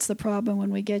think that's the problem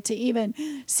when we get to even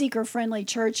seeker-friendly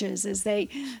churches, is the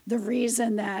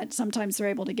reason that sometimes they're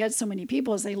able to get so many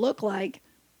people is they look like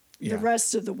the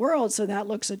rest of the world, so that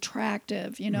looks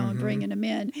attractive, and bringing them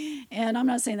in. And I'm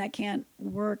not saying that can't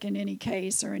work in any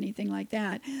case or anything like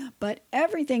that, but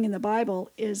everything in the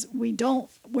Bible is we're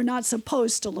not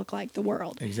supposed to look like the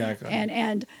world. Exactly.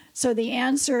 And so the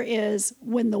answer is,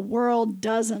 when the world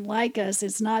doesn't like us,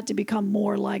 it's not to become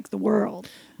more like the world.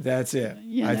 That's it.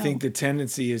 I think the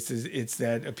tendency is it's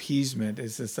that appeasement.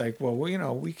 It's just like, well,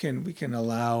 we can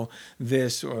allow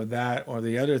this or that or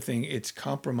the other thing. It's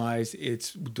compromise.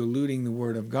 It's diluting the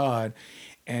word of God.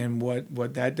 And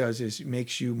what that does is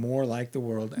makes you more like the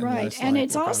world and right. less And like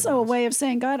it's what also God a wants. way of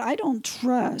saying, God, I don't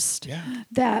trust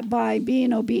that by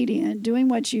being obedient, doing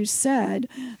what you said,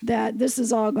 that this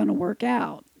is all going to work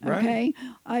out. Okay?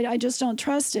 Right. I just don't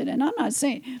trust it. And I'm not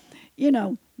saying,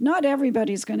 not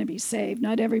everybody's going to be saved.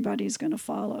 Not everybody's going to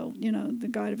follow, the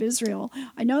God of Israel.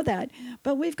 I know that.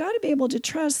 But we've got to be able to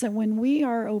trust that when we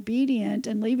are obedient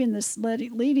and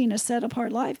leading a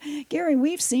set-apart life, Gary,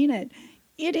 we've seen it.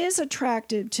 It is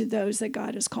attractive to those that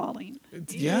God is calling.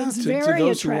 Yeah, it's to very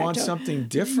those attractive. who want something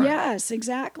different. Yes,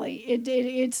 exactly.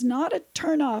 It's not a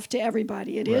turnoff to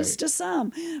everybody. It is to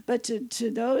some. But to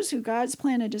those who God's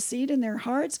planted a seed in their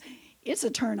hearts, it's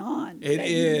a turn on. It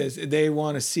is. They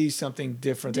want to see something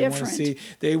different. They want to see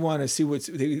they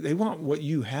want what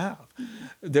you have.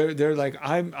 They're like,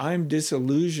 I'm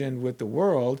disillusioned with the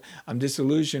world. I'm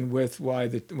disillusioned with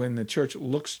when the church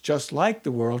looks just like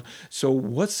the world. So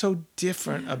what's so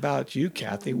different about you,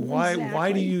 Kathy?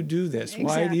 Why do you do this? Exactly.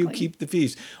 Why do you keep the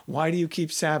feast? Why do you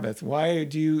keep Sabbath? Why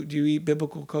do you eat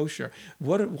biblical kosher?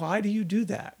 Why do you do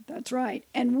that? That's right.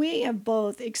 And we have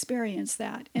both experienced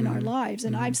that in our lives.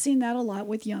 And I've seen that a lot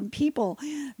with young people.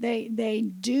 They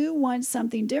do want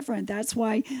something different. That's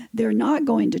why they're not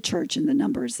going to church in the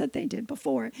numbers that they did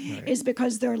before, is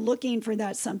because they're looking for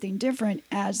that something different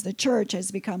as the church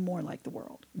has become more like the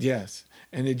world. Yes.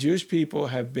 And the Jewish people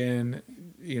have been,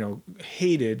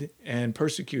 hated and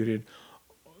persecuted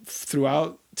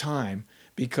throughout time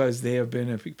because they have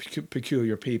been a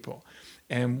peculiar people.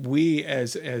 And we,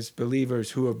 as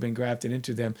believers who have been grafted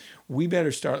into them, we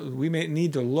may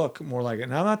need to look more like it.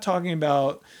 And I'm not talking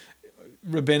about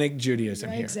rabbinic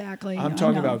Judaism here. Exactly. I'm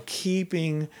talking about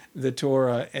keeping the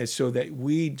Torah so that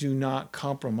we do not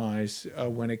compromise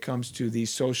when it comes to these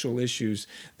social issues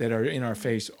that are in our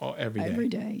face every day. Every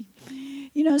day.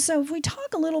 So if we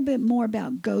talk a little bit more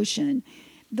about Goshen,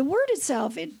 the word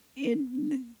itself, it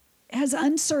has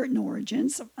uncertain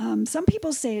origins. Some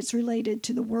people say it's related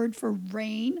to the word for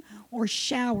rain or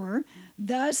shower.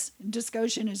 Thus,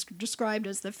 Goshen is described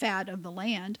as the fat of the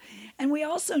land. And we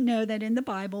also know that in the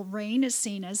Bible, rain is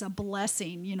seen as a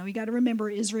blessing. You got to remember,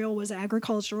 Israel was an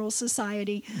agricultural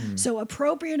society. So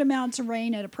appropriate amounts of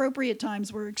rain at appropriate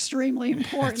times were extremely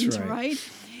important, That's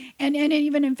right? And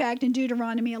even, in fact, in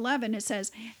Deuteronomy 11, it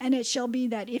says, and it shall be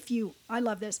that if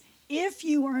if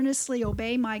you earnestly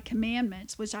obey my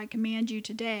commandments, which I command you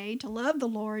today, to love the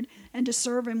Lord and to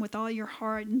serve him with all your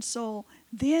heart and soul,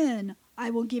 then I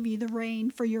will give you the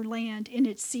rain for your land in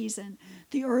its season,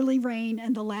 the early rain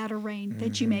and the latter rain,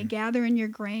 that you may gather in your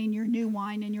grain, your new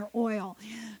wine, and your oil.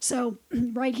 So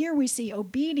right here we see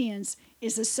obedience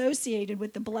is associated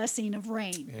with the blessing of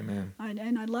rain. Amen.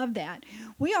 And I love that.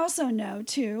 We also know,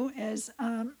 too, as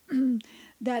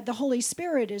that the Holy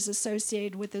Spirit is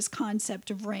associated with this concept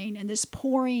of rain and this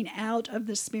pouring out of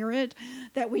the Spirit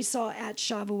that we saw at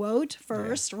Shavuot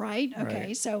first, right? Okay,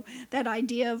 Right. so that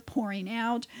idea of pouring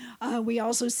out. We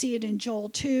also see it in Joel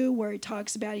 2, where he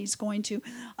talks about he's going to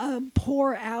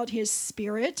pour out his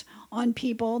Spirit on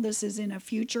people. This is in a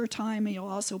future time. He'll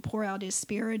also pour out his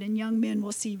Spirit, and young men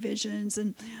will see visions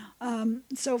and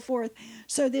so forth.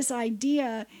 So this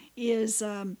idea is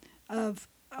of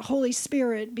Holy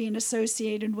Spirit being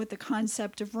associated with the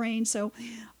concept of rain. So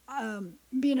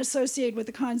being associated with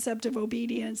the concept of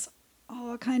obedience,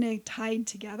 all kind of tied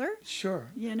together.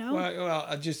 Sure. You know?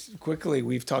 Well, just quickly,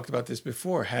 we've talked about this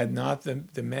before. Had not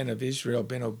the men of Israel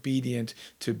been obedient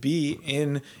to be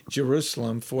in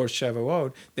Jerusalem for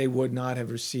Shavuot, they would not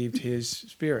have received his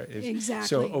Spirit. Exactly.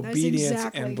 So That's obedience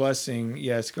exactly and blessing,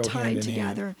 yes, go tied hand in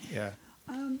together. hand.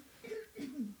 Yeah.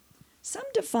 Some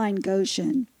define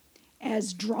Goshen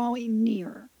as drawing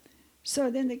near.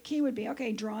 So then the key would be,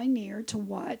 okay, drawing near to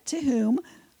what? To whom?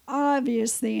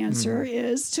 Obvious, the answer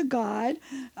is to God,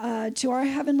 to our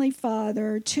Heavenly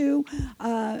Father, to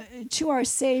our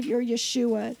Savior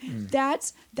Yeshua.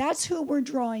 That's who we're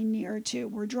drawing near to.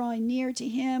 We're drawing near to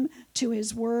Him, to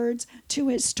His words, to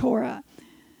His Torah.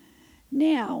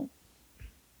 Now,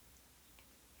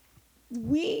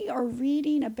 we are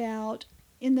reading about,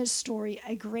 in this story,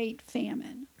 a great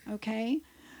famine, okay?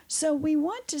 So we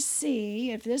want to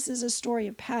see if this is a story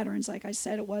of patterns, like I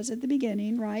said it was at the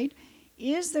beginning, right?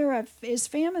 Is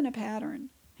famine a pattern?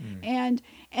 And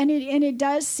it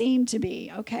does seem to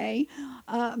be, okay?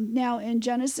 Now, in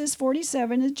Genesis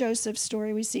 47, the Joseph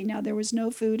story, we see now there was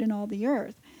no food in all the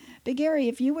earth. But Gary,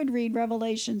 if you would read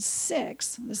Revelation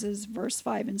 6, this is verse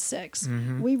 5 and 6,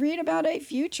 we read about a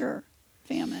future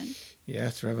famine.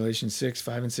 Yes, Revelation 6,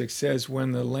 5 and 6 says,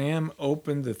 "When the Lamb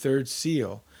opened the third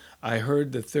seal, I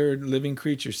heard the third living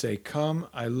creature say, 'Come,'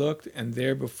 I looked, and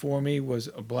there before me was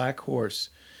a black horse.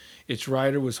 Its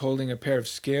rider was holding a pair of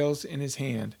scales in his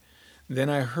hand. Then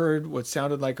I heard what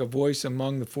sounded like a voice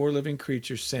among the four living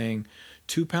creatures saying,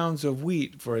 2 pounds of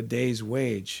wheat for a day's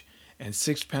wage, and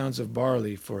 6 pounds of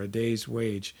barley for a day's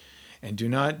wage, and do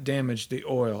not damage the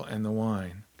oil and the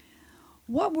wine."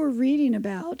 What we're reading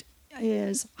about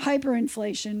is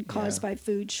hyperinflation caused Yeah. by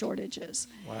food shortages.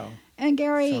 Wow. And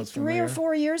Gary, Sounds 3 or familiar.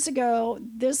 4 years ago,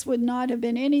 this would not have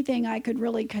been anything I could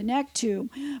really connect to.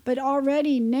 But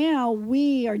already now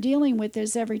we are dealing with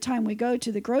this every time we go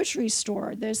to the grocery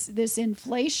store. This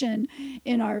inflation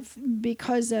in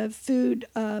because of food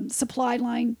supply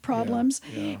line problems,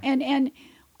 yeah. and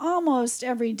almost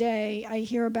every day I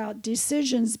hear about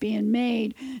decisions being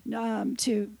made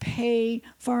to pay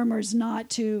farmers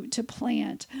not to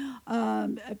plant.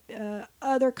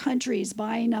 Other countries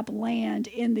buying up land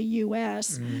in the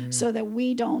U.S. so that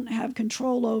we don't have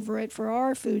control over it for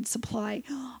our food supply.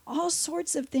 All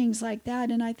sorts of things like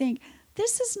that. And I think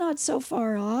this is not so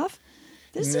far off.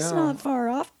 This is No. not far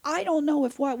off. I don't know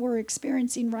if what we're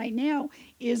experiencing right now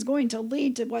is going to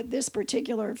lead to what this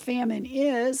particular famine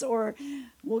is, or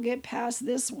we'll get past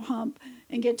this hump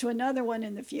and get to another one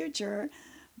in the future.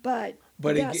 But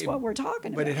that's what we're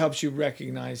talking about. But it helps you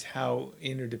recognize how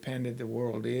interdependent the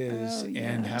world is, Oh, and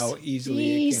yes. how easily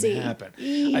Easy. it can happen.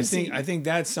 Easy. I think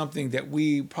that's something that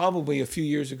we probably a few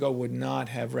years ago would not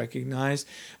have recognized.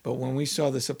 But when we saw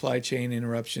the supply chain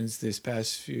interruptions this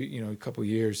past couple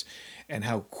years, and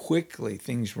how quickly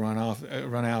things run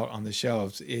out on the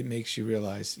shelves, it makes you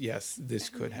realize, yes, this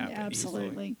could happen.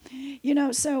 Absolutely.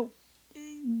 Easily. So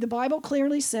the Bible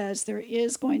clearly says there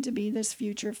is going to be this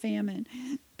future famine.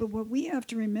 But what we have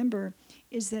to remember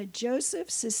is that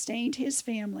Joseph sustained his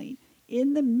family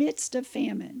in the midst of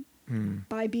famine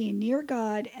by being near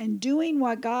God and doing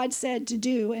what God said to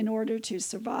do in order to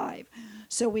survive.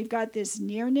 So we've got this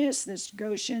nearness, this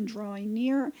Goshen drawing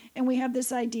near, and we have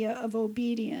this idea of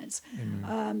obedience.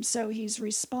 So he's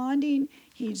responding,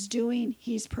 he's doing,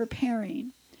 he's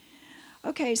preparing.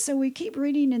 Okay, so we keep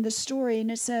reading in the story, and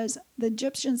it says the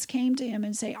Egyptians came to him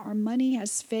and say, "Our money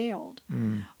has failed."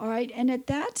 All right, and at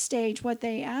that stage, what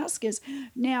they ask is,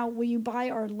 "Now, will you buy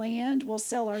our land? We'll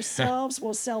sell ourselves.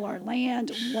 We'll sell our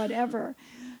land, whatever."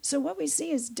 So what we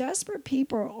see is desperate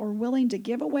people are willing to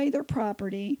give away their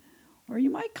property or you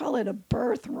might call it a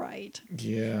birthright,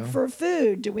 Yeah. for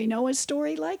food. Do we know a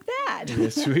story like that?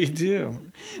 Yes, we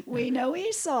do. We know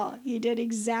Esau. He did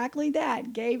exactly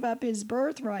that, gave up his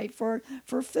birthright for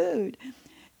food.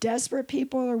 Desperate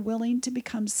people are willing to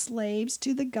become slaves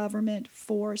to the government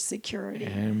for security.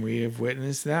 And we have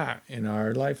witnessed that in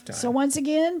our lifetime. So once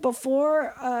again,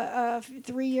 before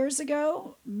 3 years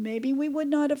ago, maybe we would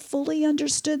not have fully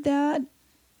understood that.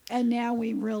 And now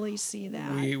we really see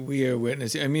that. We are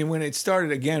witnessing. I mean, when it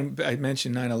started, again, I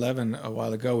mentioned 9/11 a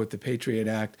while ago with the Patriot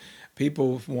Act.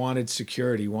 People wanted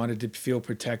security, wanted to feel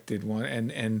protected.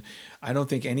 And I don't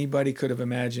think anybody could have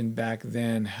imagined back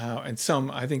then how, and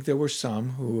I think there were some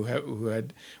who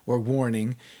were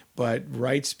warning, but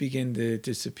rights begin to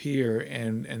disappear.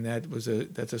 And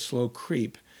that's a slow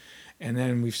creep. And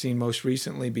then we've seen most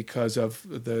recently, because of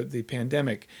the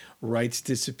pandemic, rights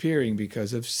disappearing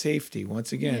because of safety.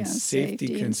 Once again,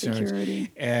 safety concerns.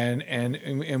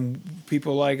 And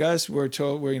people like us, we're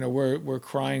told we're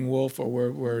crying wolf, or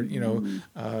we're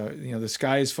the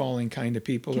sky is falling kind of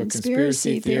people, or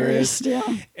conspiracy theorists.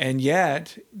 Yeah. And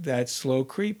yet that slow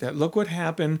creep. That look what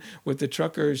happened with the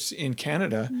truckers in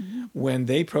Canada when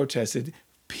they protested.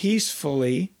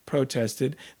 Peacefully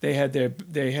protested. They had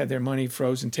their money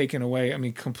frozen, taken away. I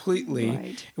mean, completely.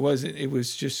 Right. It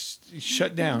was just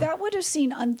shut down. That would have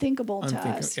seemed unthinkable to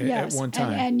us. At one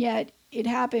time. And yet it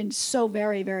happened so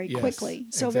very, very quickly.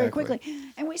 Very quickly.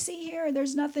 And we see here,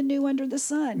 there's nothing new under the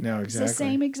sun. No, exactly. It's the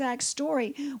same exact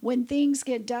story. When things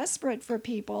get desperate for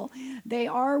people, they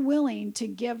are willing to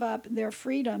give up their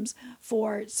freedoms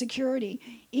for security.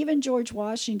 Even George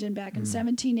Washington back in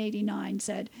 1789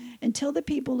 said, "Until the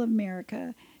people of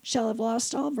America shall have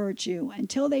lost all virtue,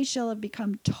 until they shall have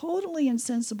become totally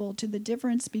insensible to the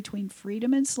difference between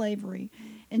freedom and slavery,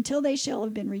 until they shall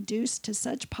have been reduced to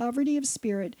such poverty of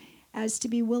spirit as to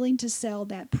be willing to sell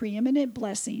that preeminent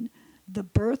blessing, the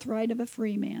birthright of a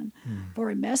free man, for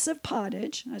a mess of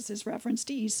pottage," as his reference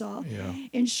to Esau. Yeah.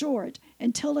 In short,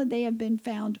 until they have been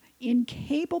found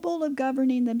incapable of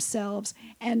governing themselves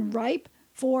and ripe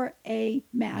for a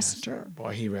master.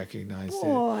 Boy, he recognized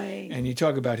Boy. it. And you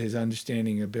talk about his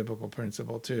understanding of biblical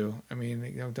principle too. I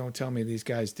mean, don't tell me these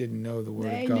guys didn't know the word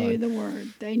of God. They knew the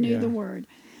word. They knew the word.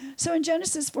 So in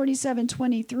Genesis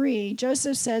 47:23,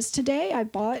 Joseph says, "Today I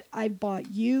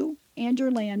bought you and your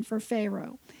land for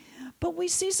Pharaoh." But we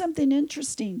see something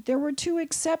interesting. There were two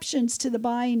exceptions to the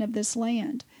buying of this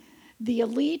land. The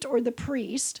elite, or the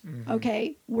priest,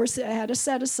 had a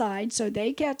set aside, so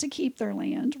they get to keep their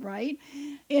land, right?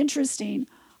 Interesting.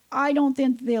 I don't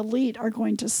think the elite are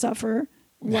going to suffer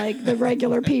like the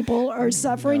regular people are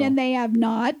suffering, No. and they have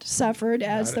not suffered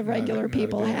as Not- the regular not a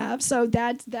people bit. have. So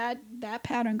that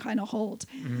pattern kind of holds.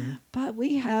 But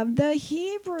we have the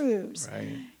Hebrews.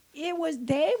 Right.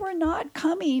 They were not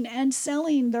coming and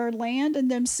selling their land and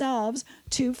themselves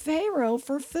to Pharaoh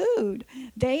for food.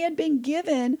 They had been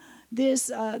given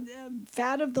this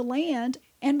fat of the land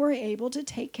and were able to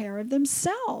take care of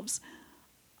themselves.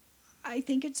 I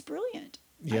think it's brilliant.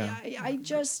 Yeah.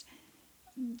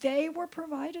 They were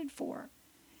provided for.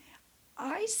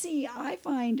 I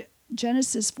find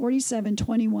Genesis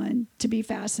 47:21 to be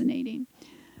fascinating.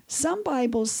 Some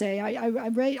Bibles say,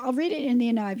 I'll read it in the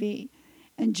NIV,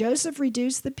 "And Joseph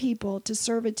reduced the people to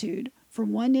servitude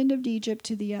from one end of Egypt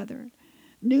to the other."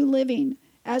 New Living,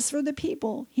 "As for the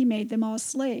people, he made them all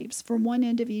slaves from one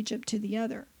end of Egypt to the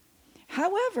other."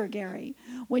 However, Gary,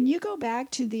 when you go back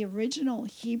to the original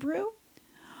Hebrew,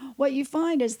 what you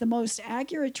find is the most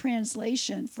accurate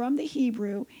translation from the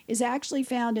Hebrew is actually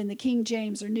found in the King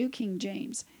James or New King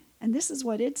James. And this is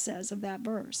what it says of that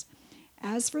verse.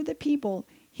 "As for the people,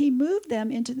 he moved them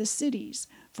into the cities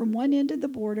from one end of the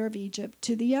border of Egypt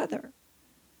to the other."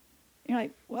 You're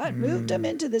like, what? Moved them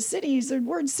into the cities? The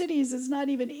word cities is not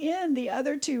even in the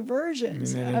other two versions.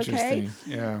 Isn't that interesting?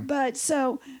 Yeah. But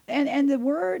so, and the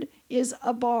word is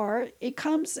abar.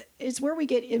 It's where we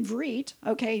get ivrit,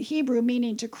 okay, Hebrew,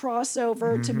 meaning to cross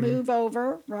over, to move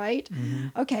over, right?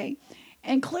 Okay.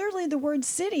 And clearly the word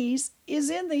cities is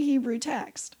in the Hebrew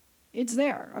text. It's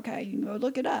there, okay? You can go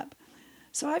look it up.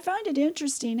 So I find it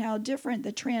interesting how different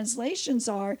the translations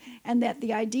are, and that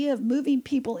the idea of moving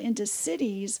people into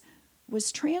cities was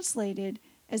translated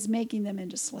as making them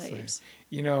into slaves.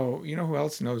 You know who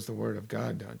else knows the word of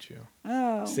God, don't you?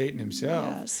 Oh, Satan himself.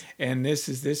 yes. And this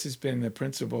has been the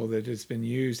principle that has been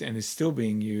used and is still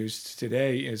being used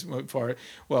today as far,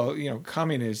 well,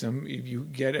 communism. If you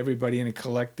get everybody in a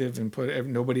collective and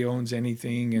nobody owns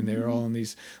anything, and they're all in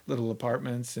these little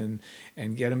apartments, and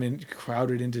get them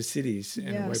crowded into cities and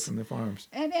away Yes. from the farms.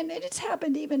 And it's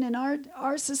happened even in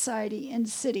our society in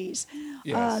cities,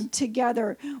 Yes.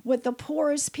 together with the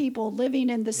poorest people living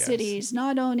in the Yes. cities,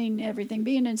 not owning everything,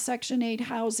 being in Section 8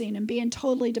 housing and being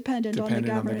totally dependent on the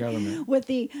government. With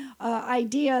the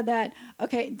idea that,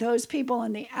 okay, those people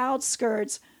in the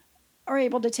outskirts are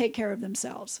able to take care of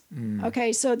themselves.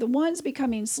 Okay, so the ones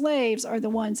becoming slaves are the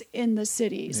ones in the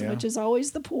cities, Yeah. which is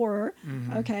always the poorer.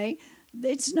 Okay,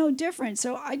 it's no different.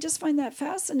 So I just find that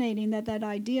fascinating that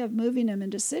idea of moving them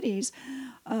into cities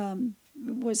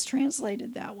was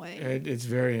translated that way. It's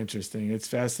very interesting. It's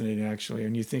fascinating, actually.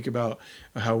 And you think about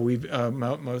how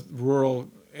most rural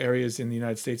areas in the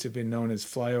United States have been known as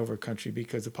flyover country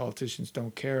because the politicians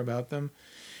don't care about them.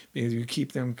 Because you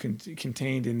keep them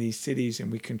contained in these cities, and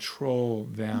we control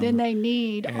them. Then they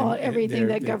need everything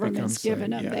that government's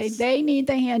given them. Yes. They need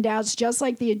the handouts, just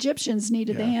like the Egyptians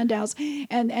needed the handouts,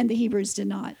 and the Hebrews did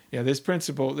not. Yeah, this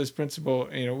principle,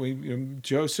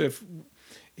 Joseph,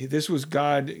 this was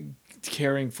God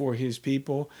caring for his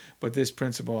people, but this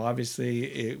principle, obviously,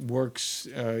 it works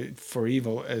for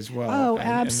evil as well. Oh, and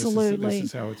absolutely. This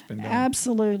is how it's been done.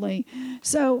 Absolutely.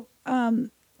 So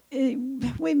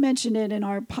we mentioned it in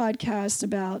our podcast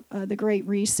about the Great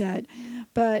Reset,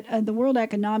 but the World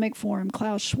Economic Forum,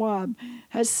 Klaus Schwab,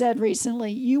 has said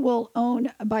recently, you will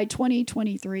own, by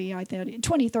 2023,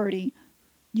 2030,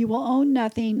 you will own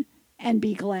nothing and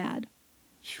be glad.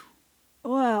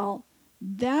 Well,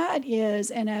 that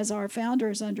is, and as our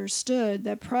founders understood,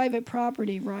 that private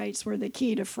property rights were the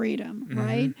key to freedom,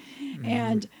 right?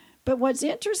 But what's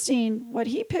interesting, what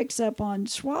he picks up on,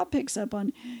 Schwab picks up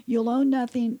on, you'll own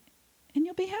nothing and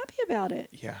you'll be happy about it.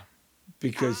 Yeah,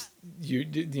 because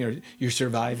you're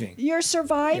surviving. You're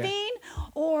surviving,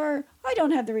 or I don't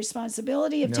have the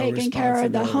responsibility of No taking care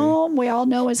of the responsibility. home. We all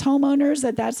know as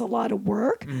homeowners that's a lot of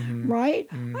work, right?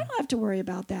 I don't have to worry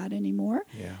about that anymore.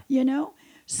 Yeah.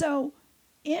 So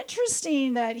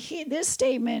interesting that this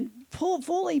statement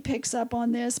fully picks up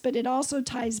on this, but it also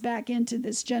ties back into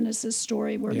this Genesis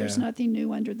story where there's nothing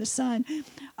new under the sun.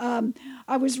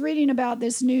 I was reading about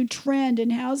this new trend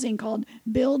in housing called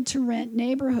build-to-rent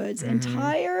neighborhoods.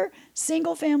 Entire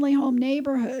single-family home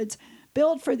neighborhoods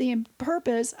built for the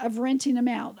purpose of renting them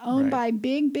out, owned by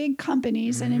big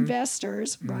companies and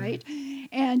investors, right?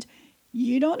 And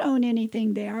you don't own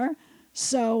anything there,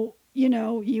 so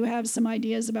you have some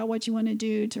ideas about what you want to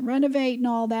do to renovate and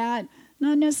all that.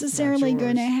 Not necessarily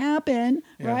going to happen,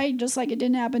 right? Just like it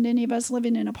didn't happen to any of us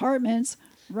living in apartments,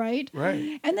 right?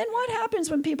 Right. And then what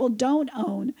happens when people don't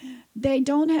own? They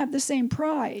don't have the same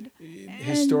pride.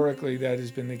 Historically, that has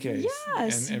been the case.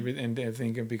 Yes. And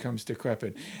everything becomes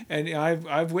decrepit. And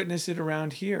I've witnessed it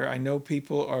around here. I know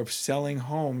people are selling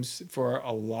homes for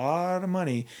a lot of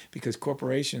money because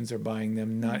corporations are buying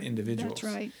them, not individuals.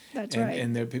 That's right. That's and, right.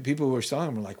 And the people who are selling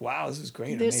them are like, wow, this is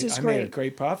great. I made a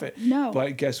great profit. No.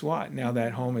 But guess what? Now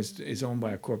that home is owned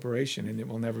by a corporation, and it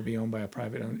will never be owned by a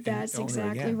private owner. That's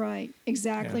exactly again. right.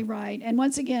 Exactly right. And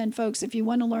once again, folks, if you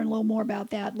want to learn a little more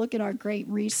about that, look at our Great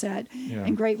Reset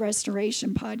and Great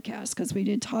Restoration podcast, because we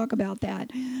did talk about that.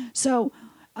 So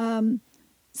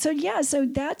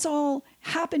that's all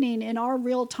happening in our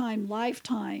real-time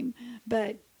lifetime.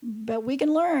 But we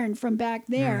can learn from back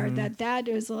there that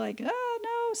is like, oh,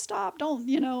 no, stop, don't,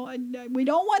 we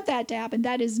don't want that to happen.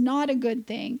 That is not a good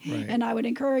thing. Right. And I would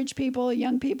encourage people,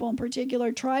 young people in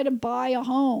particular, try to buy a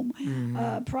home.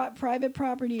 Private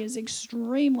property is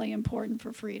extremely important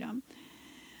for freedom.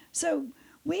 So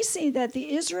we see that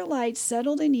the Israelites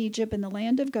settled in Egypt in the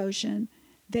land of Goshen.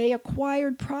 They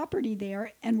acquired property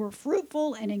there and were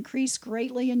fruitful and increased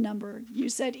greatly in number. You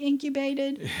said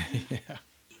incubated.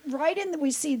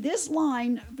 We see this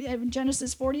line,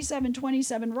 Genesis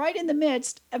 47:27, right in the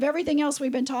midst of everything else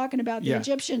we've been talking about, the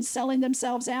Egyptians selling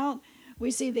themselves out. We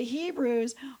see the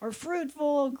Hebrews are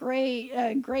fruitful,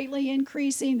 greatly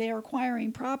increasing. They are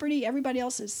acquiring property. Everybody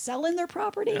else is selling their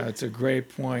property. That's a great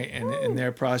point, and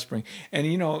they're prospering. And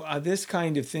this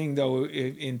kind of thing, though,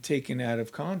 in taken out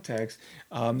of context,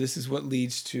 this is what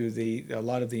leads to a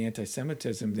lot of the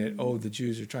anti-Semitism that the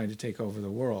Jews are trying to take over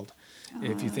the world.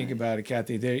 If you think about it,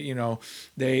 Kathy,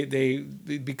 they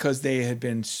because they had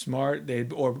been smart,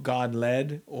 or God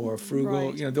led, or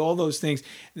frugal, Right. All those things.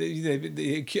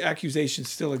 The accusations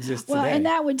still exist Well, today. and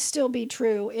that would still be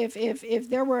true if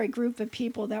there were a group of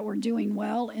people that were doing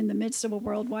well in the midst of a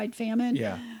worldwide famine.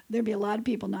 Yeah. There'd be a lot of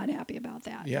people not happy about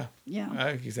that. Yeah. Yeah.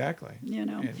 Exactly.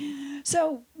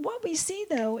 So what we see,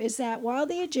 though, is that while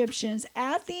the Egyptians,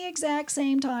 at the exact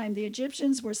same time, the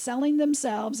Egyptians were selling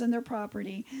themselves and their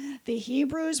property, the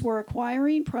Hebrews were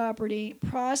acquiring property,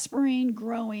 prospering,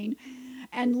 growing,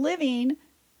 and living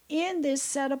in this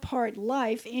set-apart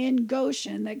life in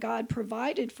Goshen that God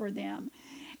provided for them.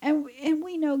 And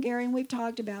we know, Gary, and we've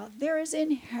talked about, there is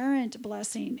inherent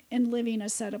blessing in living a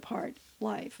set-apart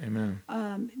life. Amen.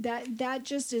 That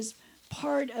just is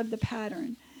part of the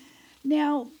pattern.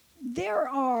 Now, there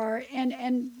are,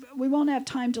 and we won't have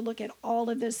time to look at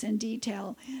all of this in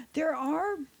detail, there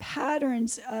are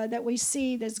patterns that we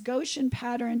see, this Goshen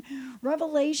pattern.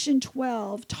 Revelation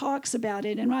 12 talks about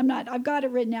it, and I've got it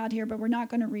written out here, but we're not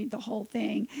going to read the whole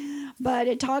thing. But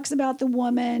it talks about the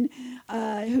woman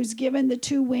who's given the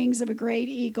 2 wings of a great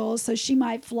eagle so she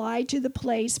might fly to the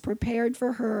place prepared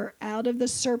for her out of the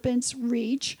serpent's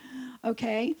reach,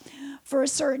 okay, for a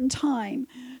certain time.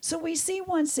 So we see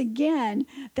once again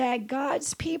that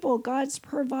God's people, God's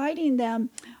providing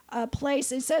them a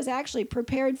place. It says actually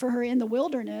prepared for her in the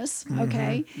wilderness,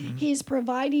 okay? Mm-hmm. He's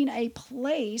providing a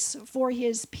place for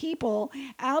his people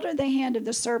out of the hand of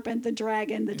the serpent, the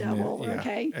dragon, the devil,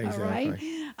 okay? Exactly.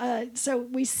 All right? So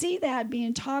we see that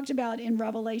being talked about in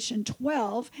Revelation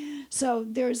 12. So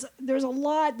there's a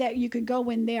lot that you could go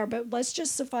in there, but let's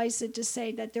just suffice it to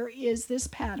say that there is this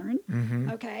pattern,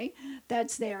 okay,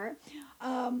 that's there.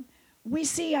 We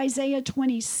see Isaiah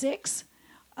 26.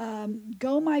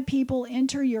 Go, my people,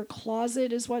 enter your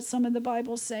closet is what some of the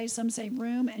Bibles say. Some say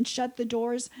room, and shut the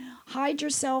doors. Hide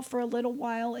yourself for a little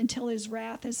while until his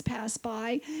wrath has passed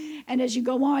by. And as you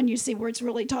go on, you see where it's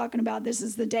really talking about this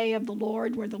is the day of the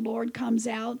Lord, where the Lord comes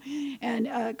out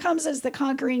and comes as the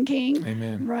conquering king.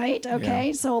 Amen. Right? Okay.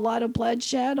 Yeah. So a lot of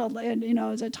bloodshed,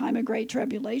 it's a time of great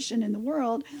tribulation in the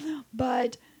world.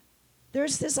 But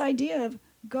there's this idea of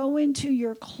go into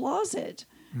your closet,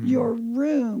 your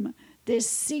room, this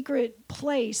secret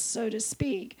place, so to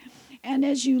speak. And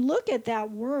as you look at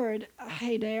that word,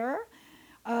 heder,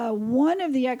 one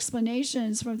of the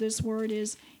explanations for this word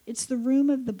is it's the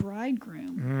room of the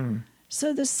bridegroom.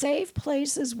 So the safe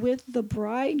place is with the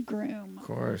bridegroom. Of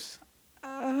course.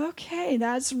 Okay,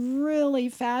 that's really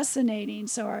fascinating.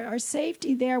 So our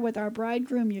safety there with our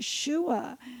bridegroom,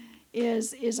 Yeshua,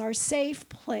 is our safe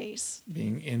place.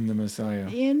 Being in the Messiah.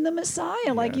 In the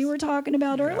Messiah, like you were talking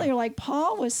about earlier, like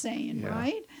Paul was saying, Yeah.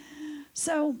 right?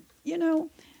 So,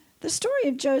 the story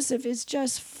of Joseph is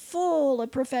just full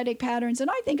of prophetic patterns, and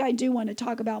I think I do want to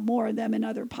talk about more of them in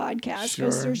other podcasts.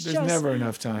 Sure, there's never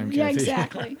enough time, Kathy. Yeah,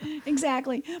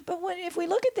 exactly. But if we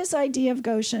look at this idea of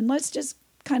Goshen, let's just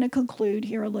kind of conclude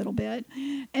here a little bit.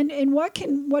 And what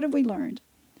have we learned?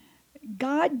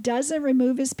 God doesn't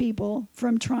remove his people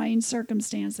from trying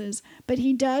circumstances, but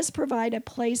he does provide a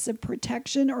place of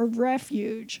protection or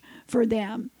refuge for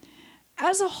them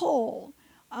as a whole,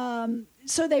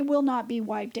 so they will not be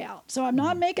wiped out. So I'm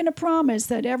not making a promise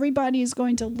that everybody is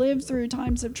going to live through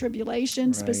times of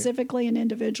tribulation, specifically and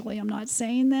individually. I'm not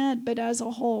saying that, but as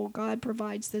a whole, God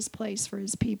provides this place for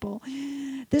his people.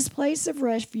 This place of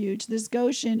refuge, this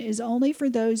Goshen, is only for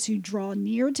those who draw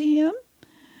near to him.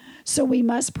 So we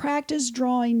must practice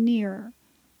drawing near,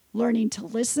 learning to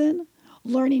listen,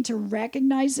 learning to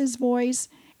recognize his voice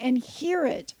and hear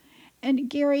it. And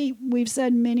Gary, we've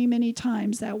said many, many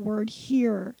times that word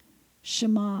hear,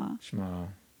 Shema. Shema.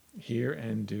 Hear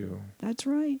and do. That's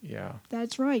right. Yeah.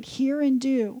 That's right. Hear and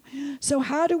do. So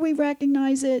how do we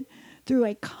recognize it? Through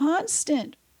a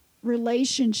constant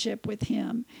relationship with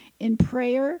him in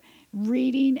prayer,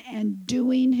 reading and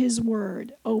doing his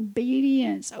word.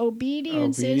 Obedience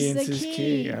is the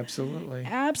key. Absolutely.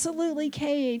 Absolutely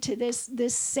key to this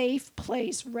safe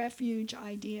place, refuge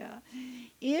idea.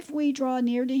 If we draw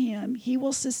near to him, he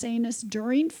will sustain us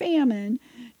during famine,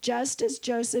 just as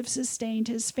Joseph sustained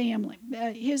his family.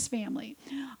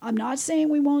 I'm not saying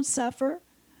we won't suffer,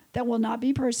 that will not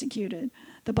be persecuted.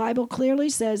 The Bible clearly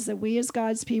says that we as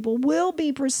God's people will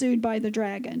be pursued by the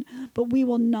dragon, but we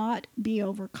will not be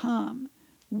overcome.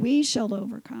 We shall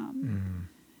overcome.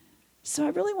 So I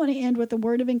really want to end with a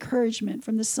word of encouragement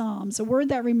from the Psalms, a word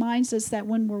that reminds us that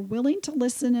when we're willing to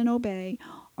listen and obey,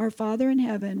 our Father in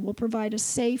heaven will provide a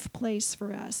safe place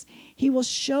for us. He will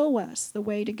show us the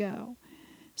way to go.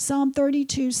 Psalm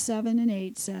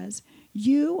 32:7-8 says,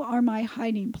 "You are my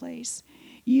hiding place.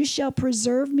 You shall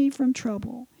preserve me from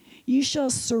trouble. You shall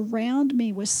surround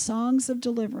me with songs of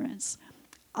deliverance.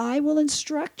 I will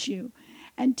instruct you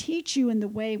and teach you in the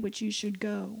way which you should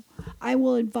go. I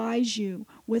will advise you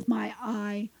with my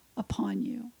eye upon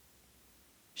you."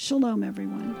 Shalom,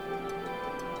 everyone.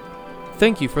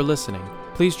 Thank you for listening.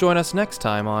 Please join us next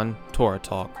time on Torah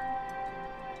Talk.